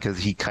trust him because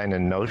he kind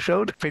of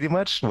no-showed pretty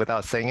much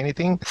without saying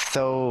anything.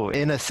 So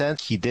in a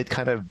sense, he did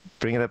kind of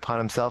bring it upon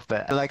himself.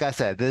 But like I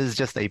said, this is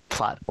just a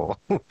plot hole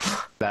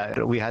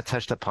that we had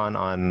touched upon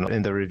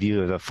in the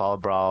review of the Fall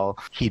Brawl.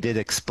 He did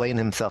explain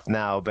himself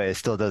now, but it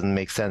still doesn't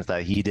make sense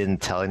that he didn't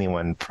tell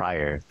anyone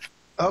prior.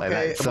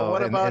 Okay, like so but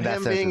what about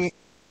him being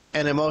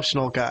an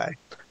emotional guy?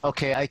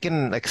 Okay, I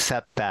can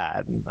accept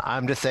that.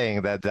 I'm just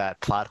saying that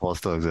plot hole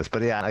still exists.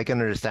 But yeah, I can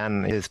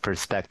understand his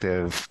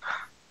perspective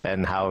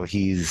and how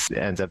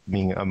ends up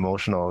being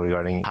emotional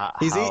regarding how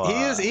he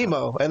is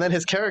emo, and then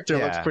his character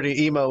looks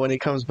pretty emo when he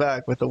comes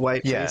back with the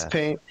white face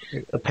paint,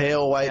 the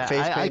pale white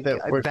face paint that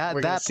we're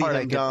going to see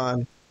him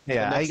gone.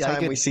 Yeah, the next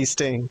time we see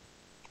Sting.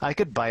 I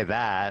could buy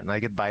that, and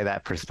I could buy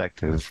that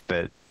perspective,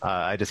 but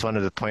I just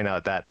wanted to point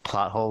out that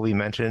plot hole we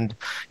mentioned,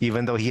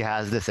 even though he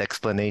has this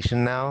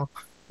explanation now,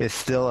 it's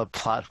still a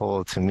plot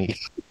hole to me.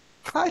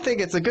 I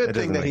think it's a good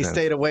thing that he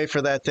stayed away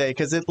for that day,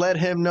 because it let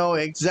him know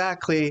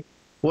exactly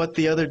what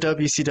the other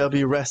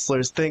WCW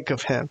wrestlers think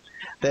of him,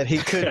 that he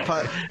could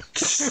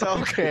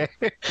okay.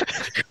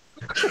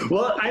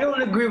 Well, I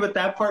don't agree with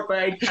that part, but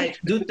I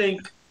do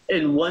think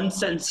in one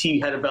sense he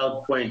had a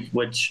valid point,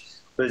 which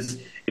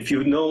was, if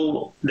you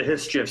know the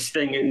history of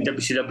Sting in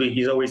WCW,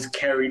 he's always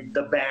carried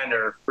the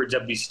banner for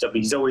WCW.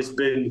 He's always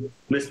been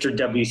Mr.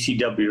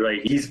 WCW,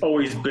 right? He's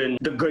always been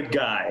the good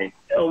guy,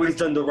 always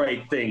done the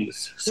right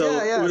things. So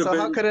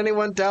how could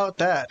anyone doubt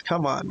that?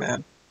 Come on,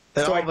 man.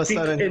 Then so all of a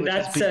sudden, in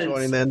that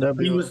sense,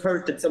 he was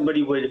hurt that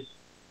somebody would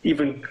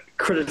even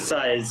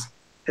criticize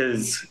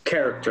his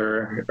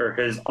character or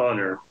his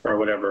honor or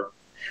whatever.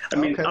 I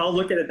mean, I'll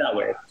look at it that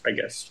way, I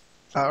guess.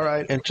 All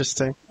right,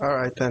 interesting. All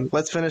right, then.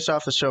 Let's finish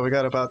off the show. We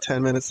got about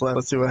 10 minutes left.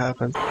 Let's see what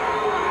happens.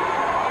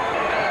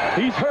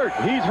 He's hurt.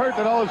 He's hurt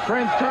that all his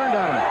friends turned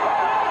on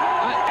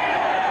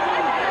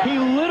him. He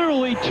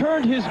literally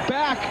turned his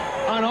back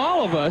on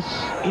all of us.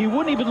 He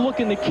wouldn't even look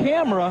in the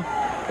camera.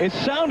 It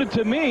sounded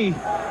to me...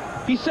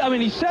 He said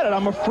it,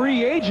 I'm a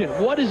free agent.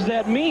 What does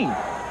that mean?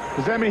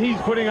 Does that mean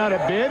he's putting out a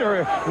bid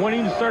or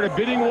wanting to start a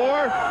bidding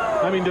war?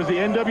 I mean, does the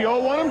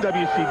NWO want him?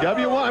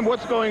 WCW want him?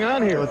 What's going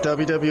on here? With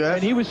WWF?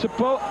 And he was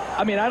supposed...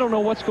 I don't know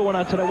what's going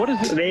on tonight. What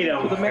is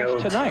it for the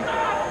match tonight?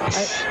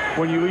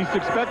 When you least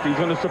expect it, he's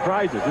going to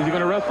surprise us. Is he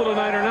going to wrestle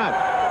tonight or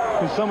not?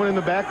 Is someone in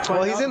the back?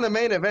 Well, he's in the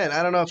main event.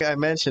 I don't know if I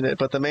mentioned it,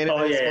 but the main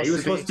event he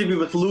was supposed to be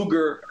with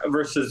Luger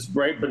versus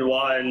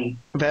Benoit and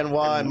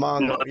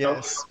Mongo,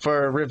 yes,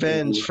 for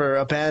revenge for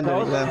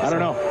abandoning them.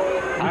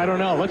 I don't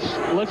know.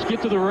 Let's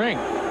get to the ring.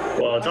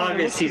 Well, it's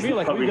obvious he's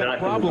probably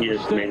not going to be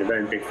his main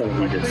event. Big Fun,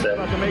 like I said.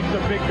 About to make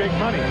some big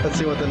money. Let's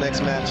see what the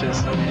next match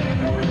is.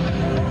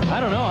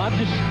 I don't know.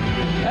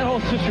 That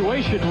whole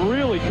situation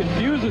really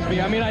confuses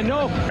me. I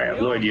know. I have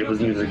no idea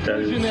whose music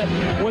does.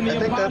 When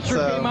the Imposter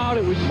came out,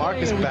 it was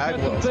Marcus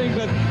Bagwell. things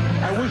that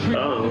I wish we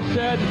would have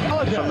said.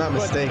 If I'm not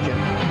mistaken.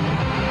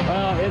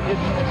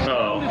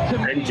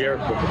 And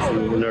Jericho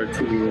in our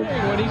 2 years.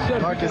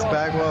 Marcus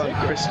Bagwell and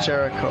Chris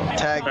Jericho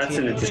tag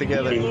team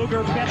together.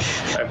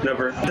 I've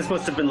never. This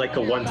must have been like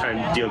a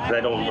one-time deal because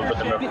I don't remember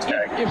them ever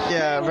tag.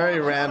 Yeah, very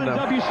random.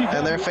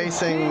 And they're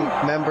facing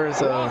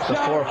members of the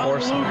Four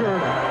Horsemen.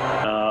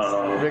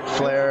 Ric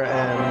Flair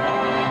and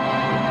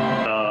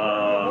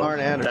Arn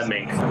Anderson.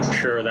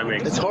 That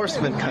makes. It's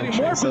Horseman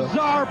country, so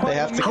they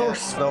have to get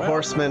the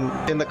Horsemen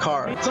in the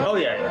car. So, oh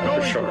yeah,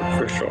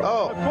 for sure.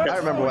 Oh, I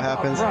remember what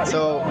happens.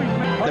 So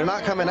they're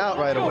not coming out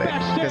right away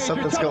because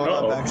something's going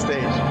on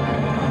backstage.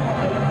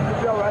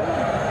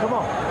 Come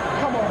on.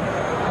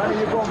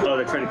 Oh,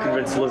 they're trying to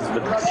convince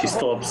Elizabeth because she's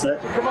still upset?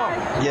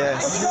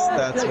 Yes,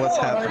 that's what's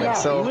happening.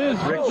 So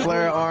Ric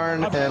Flair,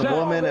 Arn, and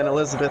Woman and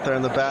Elizabeth are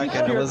in the back,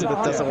 and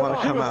Elizabeth doesn't want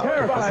to come out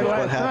because of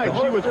what happened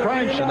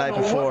the night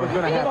before.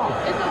 Come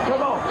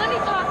on. Let me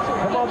talk to her.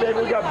 Come on, baby.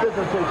 We got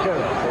business to take care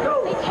of.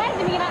 They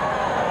tagged me. I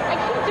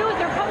can't do it.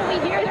 They're probably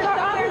here. They're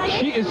stopping.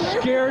 She is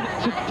scared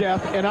to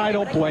death, and I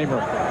don't blame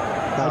her.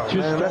 Oh,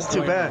 man, that's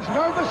too bad.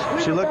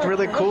 She looked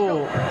really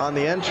cool on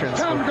the entrance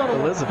with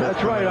Elizabeth.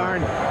 That's right,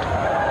 Arn.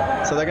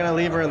 So they're going to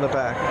leave her in the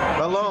back.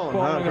 Alone.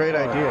 Not a great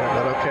idea,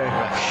 but okay.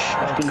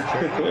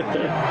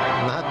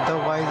 Not the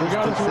wisest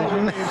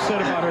decision.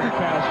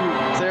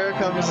 So here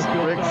comes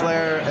Ric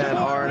Flair and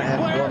Arn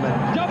and Woman.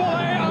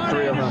 The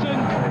three of them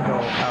go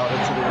out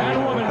into the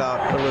arena without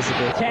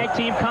Elizabeth. Tag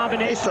team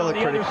combination. They still look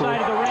pretty cool.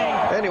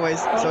 Anyways,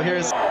 so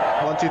here's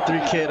 1, 2,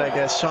 3 Kid, I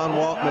guess. Sean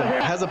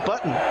Waltman has a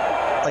button,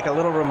 like a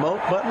little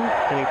remote button,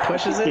 and he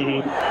pushes it.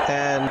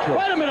 And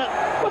wait a minute.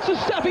 What's the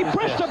stuff? He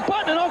pressed a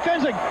button and all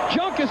kinds of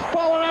junk is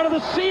falling out of the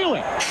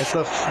ceiling. It's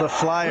the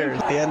Flyers,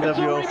 the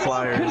NWO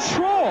Flyers.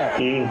 Control.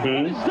 What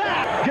is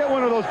that? Get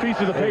one of those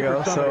pieces of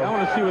paper. So, I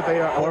want to see what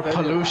they are. Or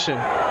pollution.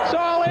 It's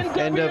all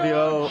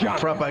NWO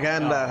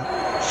propaganda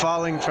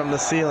falling from the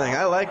ceiling.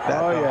 I like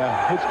that. Oh,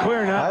 yeah. It's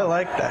clear now. I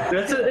like that.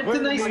 It's a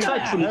nice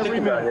touch when you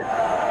think about it.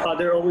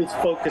 They're always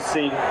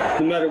focusing,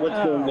 no matter what's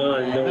going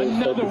on, they're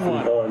always focusing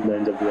on the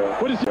NWO.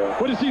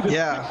 What is he, the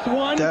yeah, sixth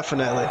one?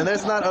 Definitely. And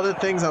there's not other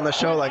things on the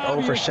show like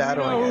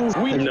overshadowing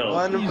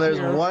it. There's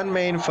one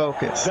main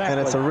focus, and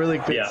it's a really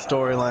good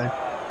storyline.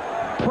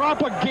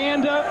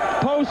 Propaganda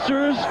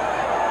posters.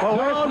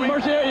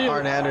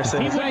 Arn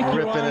Anderson is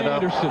ripping it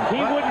up,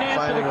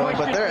 finding one,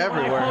 but they're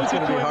everywhere. It's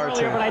going to be hard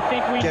to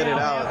get it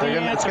out.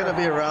 It's going to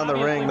be around the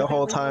ring the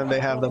whole time they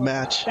have the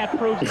match. The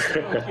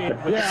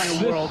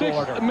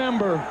sixth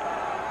member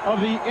of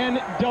the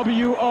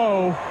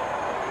NWO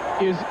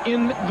is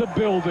in the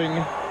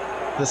building.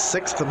 The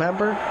sixth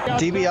member?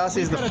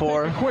 DiBiase's the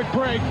fourth.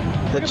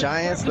 The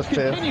Giant's the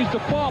fifth.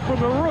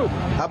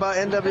 How about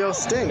NWO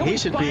Sting? He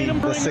should be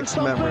the sixth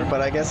member, but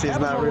I guess he's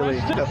not really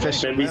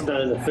official. Maybe he's not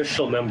an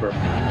official member.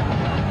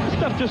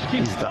 Stuff just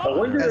keeps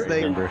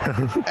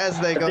as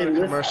they go to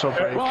commercial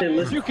break.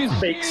 You can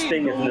fake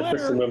Sting as an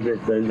official member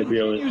of the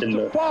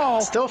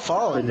NWO still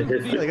falling.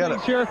 They gotta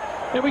print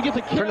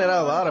it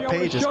out a lot of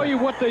pages.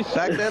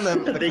 Back then,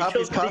 the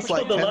copies cost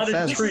like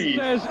 10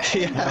 cents.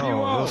 Yeah.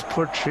 Oh, those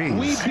poor trees.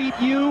 We beat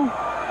you.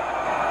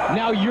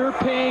 Now you're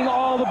paying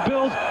all the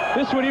bills.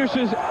 This one here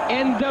says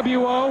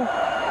NWO.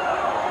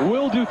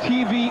 We'll do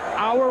TV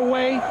our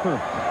way.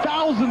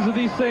 Thousands of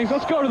these things.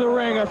 Let's go to the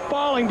ring. Are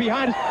falling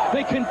behind us.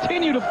 They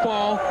continue to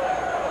fall.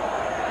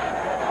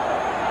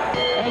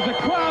 As the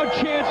crowd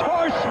chants,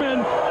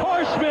 Horsemen,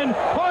 Horsemen,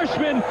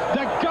 Horsemen.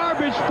 The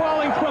garbage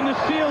falling from the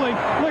ceiling.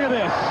 Look at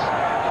this.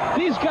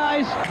 These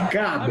guys,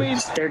 they're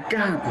garbage.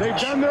 They've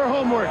done their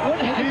homework.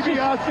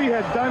 DiBiase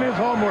has done his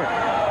homework.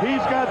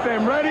 He's got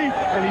them ready,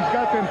 and he's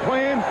got them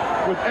playing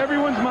with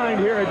everyone's mind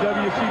here at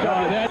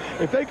WCW.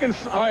 If they can...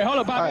 All right, hold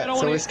on, Bobby. All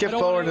right, so we skip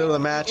forward to the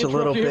match a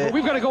little bit.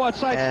 We've got to go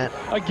outside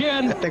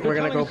again. I think we're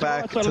going to go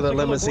back to the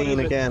limousine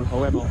again.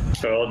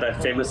 So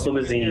that famous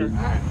limousine.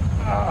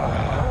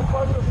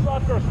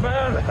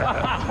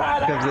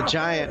 Comes the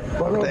Giant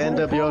with the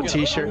NWO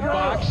t-shirt.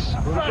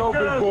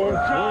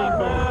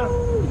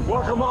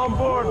 Welcome on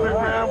board, big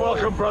man.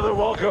 Welcome, brother.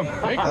 Welcome.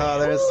 Oh,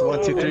 there's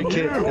 1, 2, 3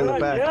 Kid in the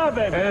back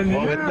with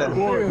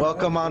them.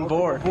 Welcome on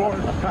board.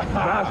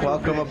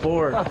 Welcome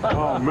aboard.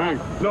 Oh, man.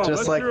 No,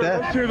 just like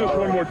that. Let's hear this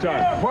one more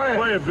time.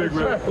 Play it, big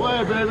man. Play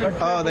it, baby.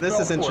 Oh, this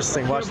is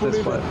interesting. Watch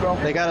this one.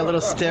 They got a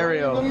little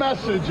stereo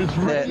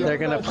that they're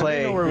going to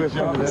play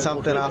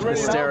something off the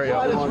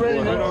stereo.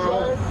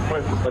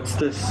 What's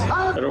this?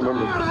 I don't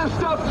remember.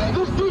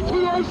 This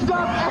DTA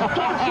stuff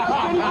can't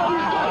trust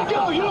anybody.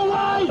 Go. You know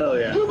why? Oh,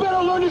 yeah. You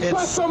better learn to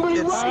trust somebody.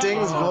 It's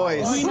Sting's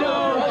voice.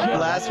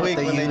 Last week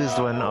when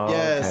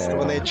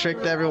when they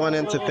tricked everyone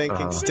into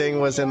thinking Sting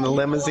was in the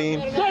limousine,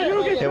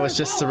 it was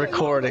just a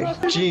recording.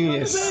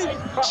 Genius.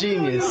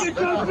 Genius.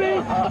 Right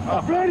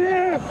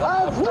here. You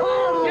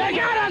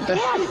gotta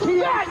trust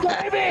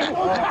that, baby.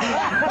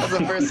 That's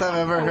the first time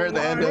I've ever heard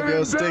the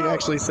NWO Sting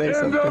actually say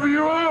something.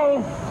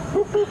 NWO.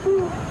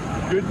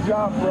 Good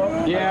job,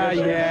 bro. Yeah.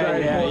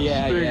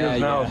 Sting is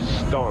now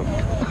stunk.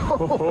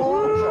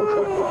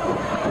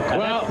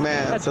 Well,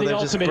 Man, so they're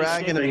just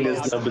bragging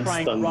about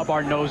trying to rub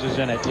our noses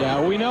in it. Yeah,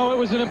 we know it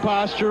was an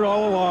imposter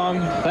all along.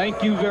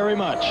 Thank you very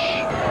much.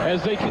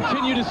 As they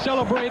continue to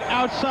celebrate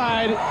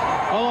outside,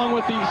 along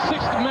with the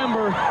sixth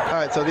member. All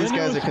right, so these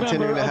guys are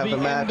continuing to have a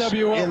match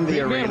NWO. in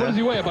the arena. What does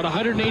he weigh? About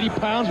 180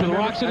 pounds with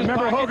rocks in his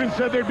pocket? Remember, Hogan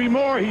said there'd be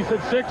more. He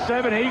said 6,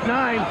 7, 8,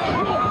 9.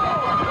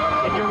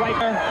 And you're right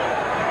there.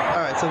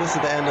 All right, so this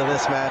is the end of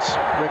this match.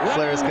 Ric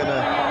Flair is going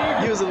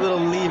to use a little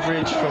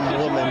leverage from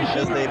women,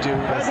 as they do.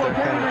 That's their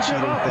kind of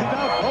cheating thing.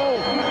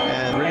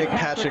 And Nick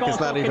Patrick is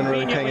not even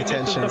really paying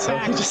attention, so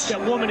he just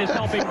that woman is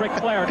helping Ric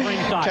Flair at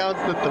ringside.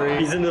 counts the 3.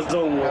 He's in the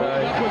zone.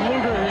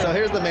 So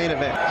here's the main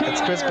event.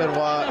 It's Chris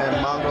Benoit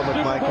and Mongo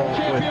McMichael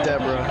with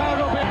Deborah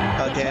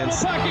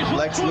against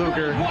Lex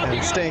Luger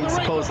and Sting,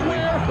 supposedly.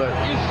 But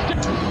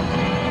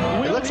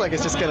it looks like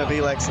it's just going to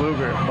be Lex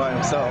Luger by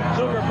himself.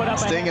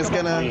 Sting is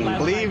going to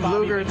leave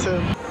Luger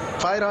to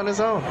fight on his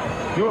own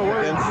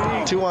against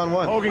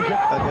 2-on-1.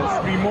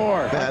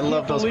 Man, I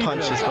love those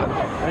punches, but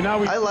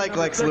I like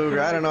Lex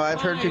Luger. I don't know.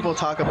 I've heard people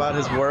talk about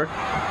his work,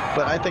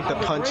 but I think the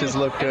punches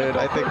look good.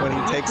 I think when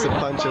he takes a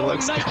punch, it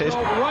looks good.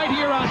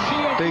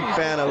 Big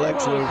fan of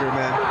Lex Luger,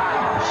 man.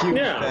 Huge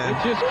fan.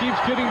 It just keeps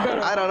getting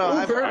better. I don't know.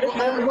 I've heard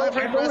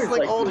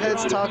wrestling old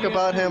heads talk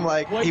about him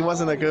like he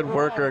wasn't a good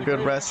worker, a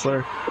good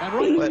wrestler. But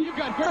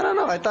I don't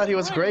know. I thought he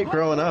was great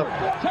growing up.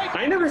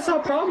 I never saw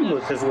a problem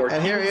with his work.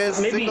 And here he is,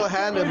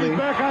 single-handedly.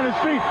 Back on his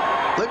feet.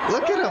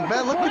 Look at him,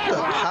 man. Look at the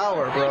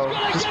power, bro.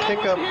 Just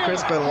pick up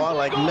Chris Benoit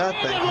like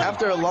nothing.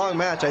 After a long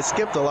match, I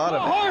skipped a lot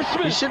of it.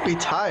 He should be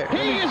tired.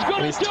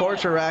 And he's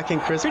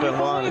torture-racking Chris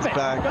Benoit on his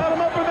back. Got him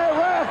up in that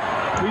rack.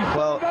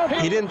 Well,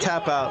 he didn't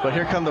tap out, but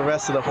here come the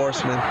rest of the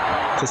Horsemen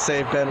to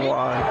save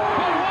Benoit.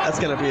 That's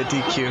going to be a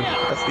DQ.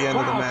 That's the end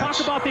of the match.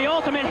 Talk about the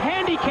ultimate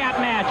handicap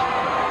match.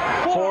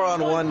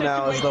 4-on-1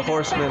 now as the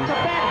Horsemen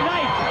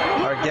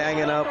are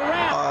ganging up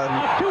on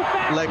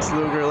Lex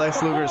Luger.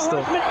 Lex Luger is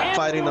still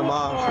fighting them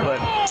off, but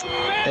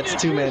it's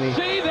too many.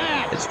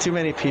 It's too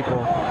many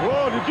people.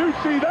 Whoa, did you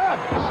see that?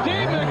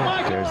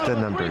 There's the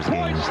numbers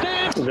game.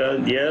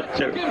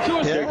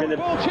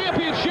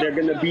 They're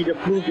gonna beat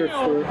up Luger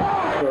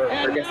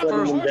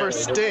for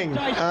Sting,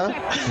 huh?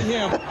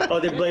 Oh,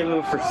 they blame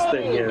him for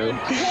Sting,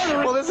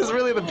 yeah. Well, this is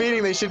really the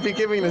beating they should be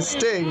giving to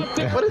Sting.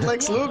 What did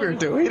Lex Luger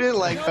do? He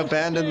didn't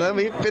abandon them.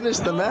 He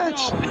finished the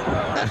match.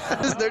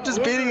 They're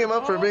just beating him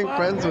up for being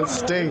friends with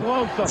Sting.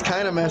 It's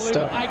kind of messed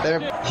up.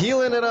 They're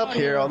healing it up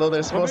here, although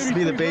they're supposed to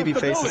be the baby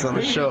faces on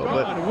the show.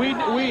 But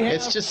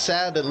it's just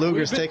sad that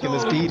Luger's taking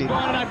this beating.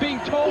 I'm being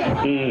told.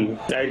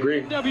 I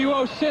agree.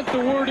 NWO sent the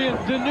word in.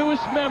 The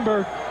newest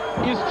member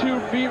is to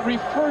be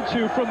referred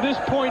to from this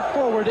point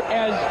forward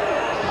as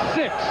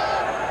Six.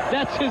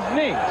 That's his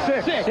name.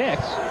 Six.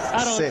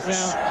 I don't know.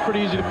 It's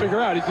pretty easy to figure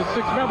out. He's the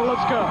sixth member.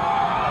 Let's go.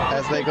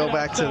 As they go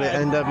back to the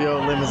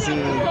NWO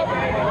limousine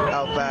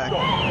out back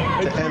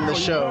to end the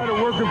show. Tired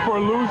of working for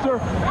a loser?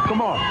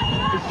 Come on,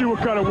 let's see what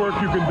kind of work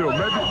you can do.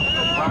 Maybe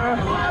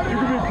you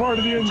can be part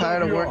of the NWO.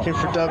 Tired of working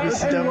for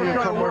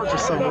WCW? Come work for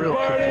some real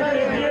people.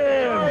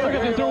 Look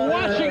at this. They're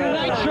watching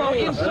Nitro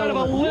inside of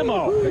a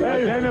limo.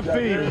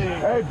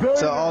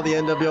 So all the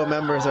NWO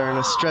members are in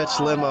a stretch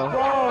limo,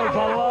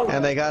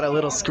 and they got a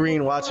little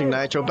screen watching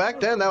Nitro.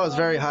 Back then, that was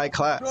very high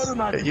class.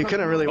 You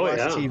couldn't really watch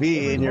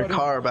TV in your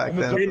car back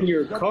then. In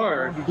your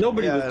car?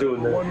 Nobody was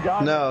doing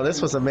that. No,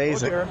 this was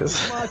amazing.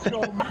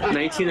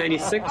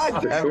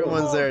 1996?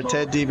 Everyone's there.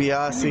 Ted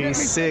DiBiase,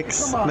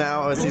 Six,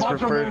 now as he's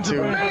referred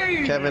to,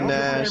 Kevin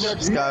Nash,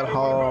 Scott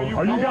Hall,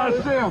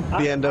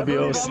 the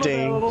NWO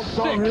Sting.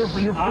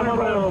 You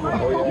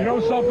know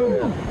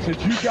something?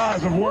 Since you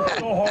guys have worked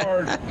so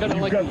hard,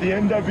 you've got the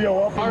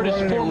NWO up and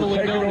running, and we're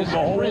taking over the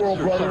whole world,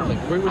 brother.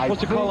 We're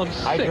supposed to call him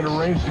Six. I can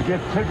arrange to get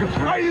tickets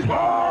for you.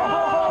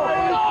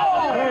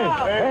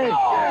 Hey,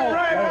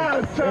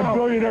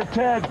 Billionaire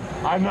Ted,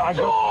 I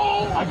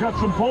got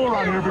some pull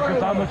around here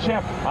because I'm the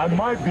champ. I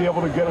might be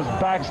able to get us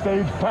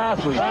backstage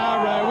passes.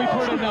 All right, we've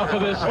heard enough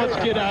of this. Let's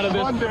get out of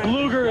this.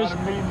 Luger is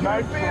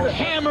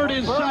hammered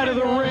inside of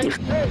the ring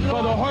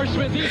by the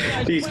Horsemen.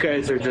 These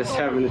guys are just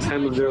having the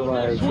time of their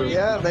lives.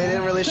 Yeah, they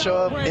didn't really show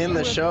up in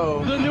the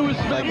show,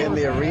 like in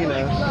the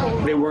arena.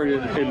 They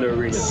weren't in the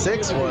arena.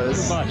 Six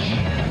was,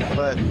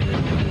 but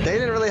they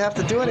didn't really have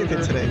to do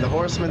anything today. The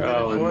Horsemen did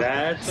it.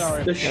 That's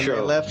the show.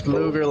 They left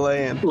Luger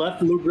laying.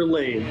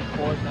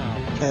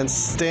 And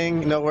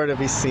Sting nowhere to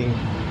be seen.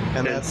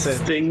 And that's it.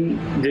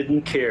 Sting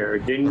didn't care.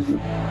 Didn't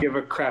give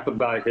a crap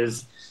about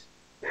his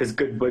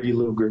good buddy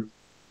Luger.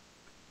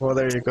 Well,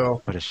 there you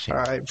go. What a shame.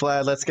 All right,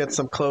 Vlad, let's get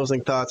some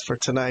closing thoughts for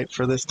tonight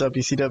for this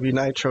WCW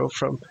Nitro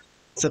from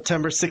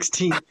September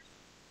 16th.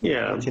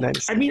 Yeah.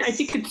 I mean, I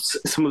think it's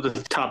some of the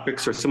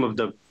topics or some of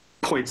the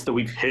points that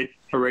we've hit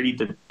already.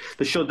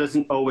 The show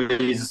doesn't always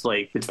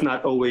it's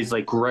not always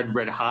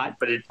red hot,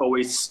 but it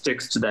always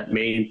sticks to that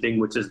main thing,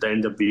 which is the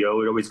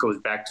NWO. It always goes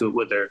back to it,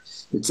 whether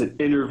it's an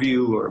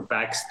interview or a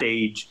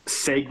backstage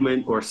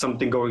segment or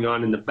something going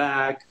on in the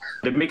back.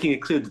 They're making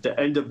it clear that the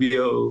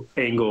NWO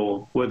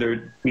angle, whether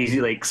it be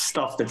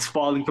stuff that's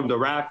falling from the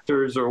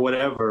rafters or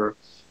whatever,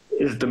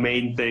 is the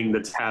main thing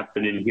that's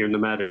happening here, no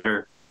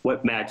matter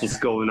what match is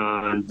going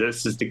on.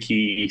 This is the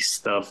key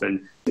stuff,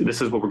 and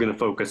this is what we're going to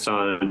focus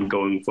on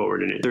going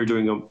forward. And they're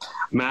doing a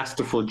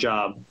masterful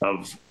job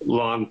of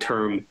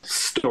long-term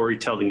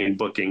storytelling and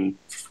booking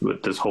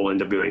with this whole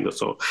NWA angle.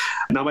 So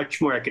not much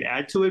more I could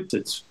add to it.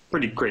 It's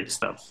pretty great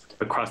stuff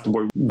across the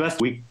board.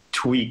 Best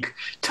week-to-week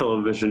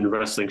television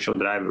wrestling show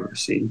that I've ever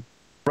seen.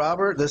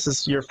 Robert, this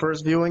is your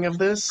first viewing of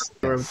this.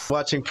 We were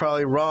watching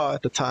probably Raw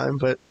at the time,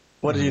 but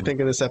what did you think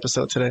of this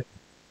episode today?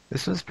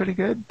 This was pretty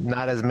good.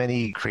 Not as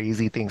many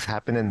crazy things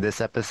happened in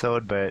this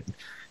episode, but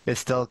it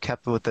still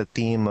kept with the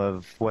theme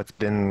of what's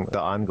been the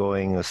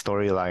ongoing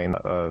storyline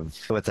of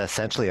what's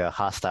essentially a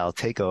hostile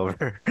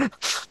takeover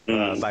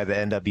by the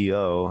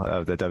NWO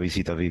of the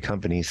WCW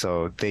company.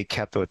 So they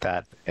kept with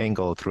that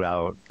angle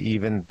throughout,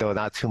 even though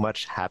not too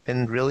much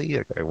happened,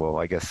 really. Well,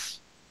 I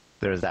guess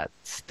there's that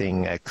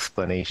Sting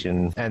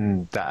explanation.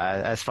 And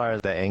as far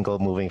as the angle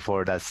moving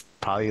forward, that's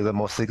probably the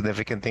most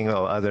significant thing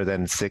other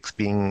than Six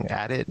being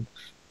added.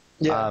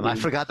 Yeah, I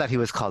forgot that he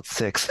was called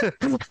Six.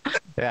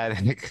 Yeah,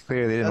 I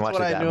clearly didn't watch it that much. That's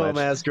what I knew him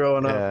as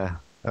growing up. Yeah,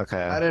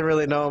 okay. I didn't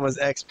really know him as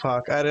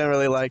X-Pac. I didn't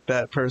really like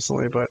that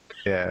personally, but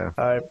yeah.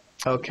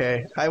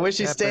 Okay. I wish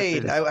he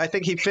stayed. I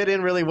think he fit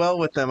in really well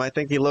with them. I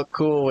think he looked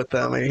cool with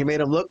them. He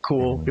made him look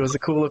cool. He was a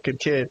cool-looking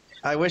kid.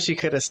 I wish he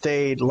could have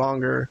stayed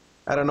longer.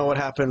 I don't know what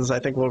happens. I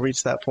think we'll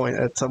reach that point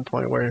at some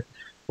point where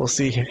we'll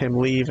see him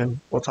leave, and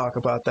we'll talk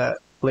about that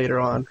later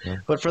on. Okay.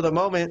 But for the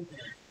moment...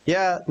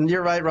 Yeah,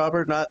 you're right,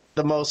 Robert. Not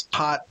the most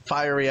hot,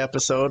 fiery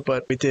episode,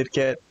 but we did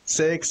get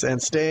Six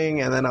and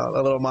Sting and then a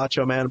little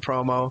Macho Man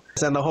promo.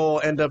 And the whole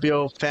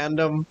NWO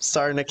fandom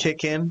starting to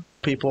kick in,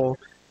 people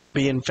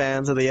being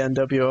fans of the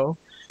NWO.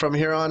 From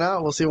here on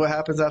out, we'll see what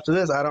happens after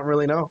this. I don't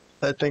really know.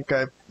 I think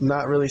I've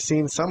not really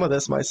seen some of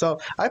this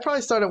myself. I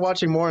probably started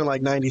watching more in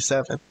like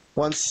 97,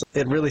 once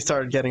it really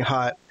started getting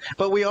hot.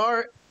 But we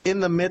are in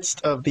the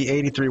midst of the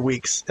 83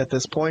 weeks at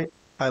this point.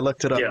 I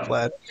looked it up,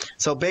 Vlad.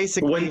 So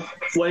basically...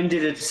 When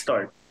did it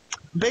start?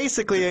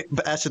 Basically,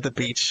 Bash at the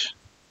Beach.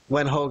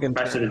 When Hogan...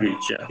 Bash at the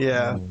Beach, yeah.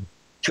 Yeah.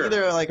 Sure.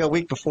 Either like a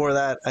week before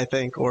that, I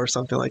think, or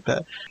something like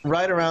that.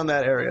 Right around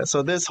that area.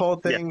 So this whole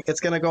thing, it's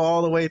going to go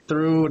all the way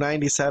through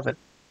 97.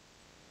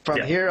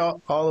 From here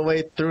all the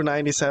way through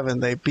 97,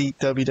 they beat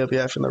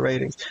WWF in the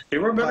ratings. They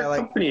were a better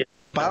company.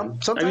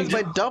 Sometimes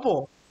by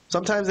double.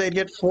 Sometimes they'd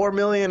get 4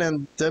 million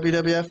and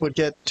WWF would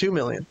get 2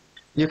 million.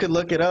 You could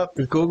look it up,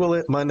 Google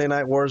it, Monday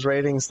Night Wars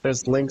ratings.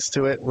 There's links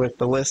to it with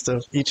the list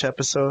of each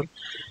episode.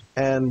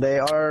 And they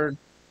are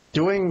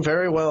doing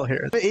very well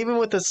here. Even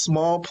with the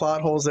small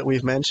plot holes that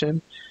we've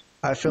mentioned,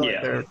 I feel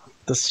like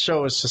the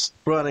show is just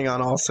running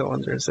on all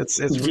cylinders. It's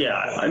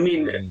I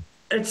mean,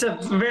 it's a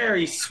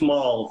very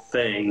small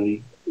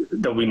thing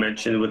that we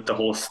mentioned with the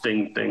whole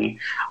Sting thing.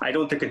 I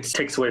don't think it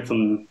takes away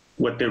from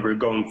what they were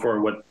going for,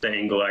 what the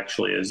angle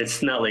actually is.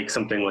 It's not like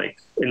something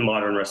like in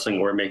modern wrestling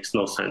where it makes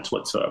no sense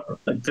whatsoever.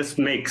 Like, this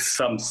makes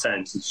some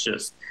sense. It's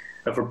just,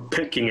 if we're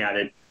picking at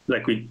it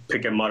like we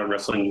pick at modern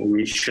wrestling,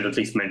 we should at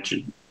least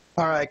mention.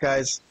 All right,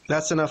 guys.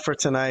 That's enough for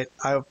tonight.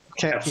 I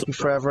can't keep you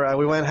forever.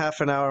 We went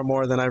half an hour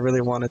more than I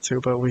really wanted to,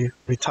 but we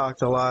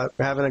talked a lot.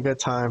 We're having a good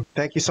time.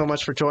 Thank you so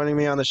much for joining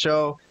me on the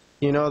show.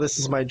 You know this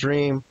is my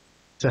dream,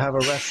 to have a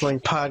wrestling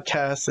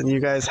podcast, and you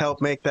guys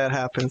help make that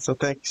happen. So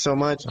thank you so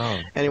much.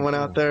 Anyone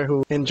out there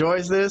who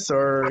enjoys this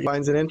or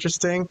finds it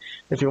interesting,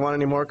 if you want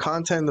any more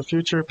content in the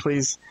future,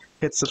 please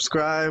hit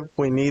subscribe.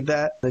 We need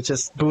that. It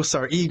just boosts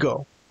our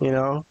ego, you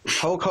know?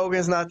 Hulk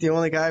Hogan's not the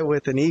only guy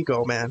with an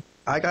ego, man.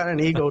 I got an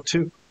ego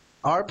too.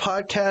 Our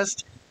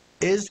podcast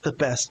is the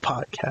best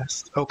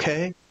podcast,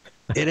 okay?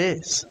 It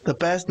is the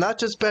best, not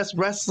just best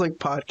wrestling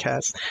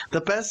podcast,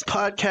 the best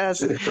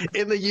podcast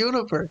in the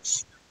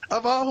universe.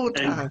 Of all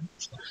time.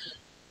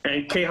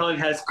 And Kahan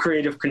has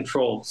creative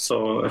control,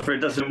 so if it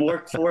doesn't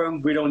work for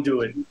him, we don't do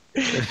it.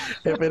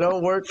 If it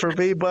don't work for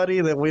me,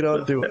 buddy, then we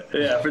don't do it.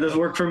 Yeah, if it doesn't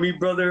work for me,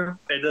 brother,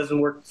 it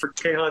doesn't work for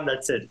Kahan,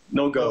 that's it.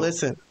 No go.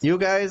 Listen, you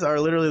guys are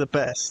literally the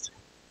best.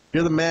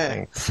 You're the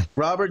man.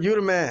 Robert, you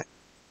the man.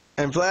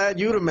 And Vlad,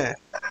 you the man.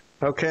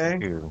 Okay?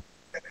 All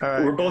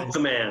right, we're both the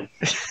man.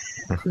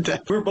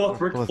 We're both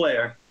Ric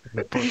Flair.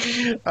 All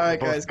right,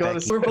 guys, go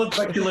to. We're both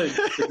Becky Lynch.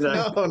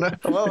 Exactly. No.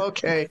 Well,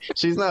 okay.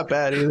 She's not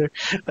bad either.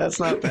 That's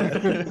not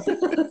bad.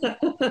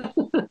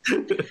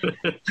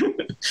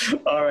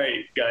 All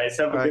right, guys.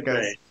 Have a good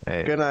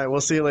night. Good night.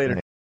 We'll see you later.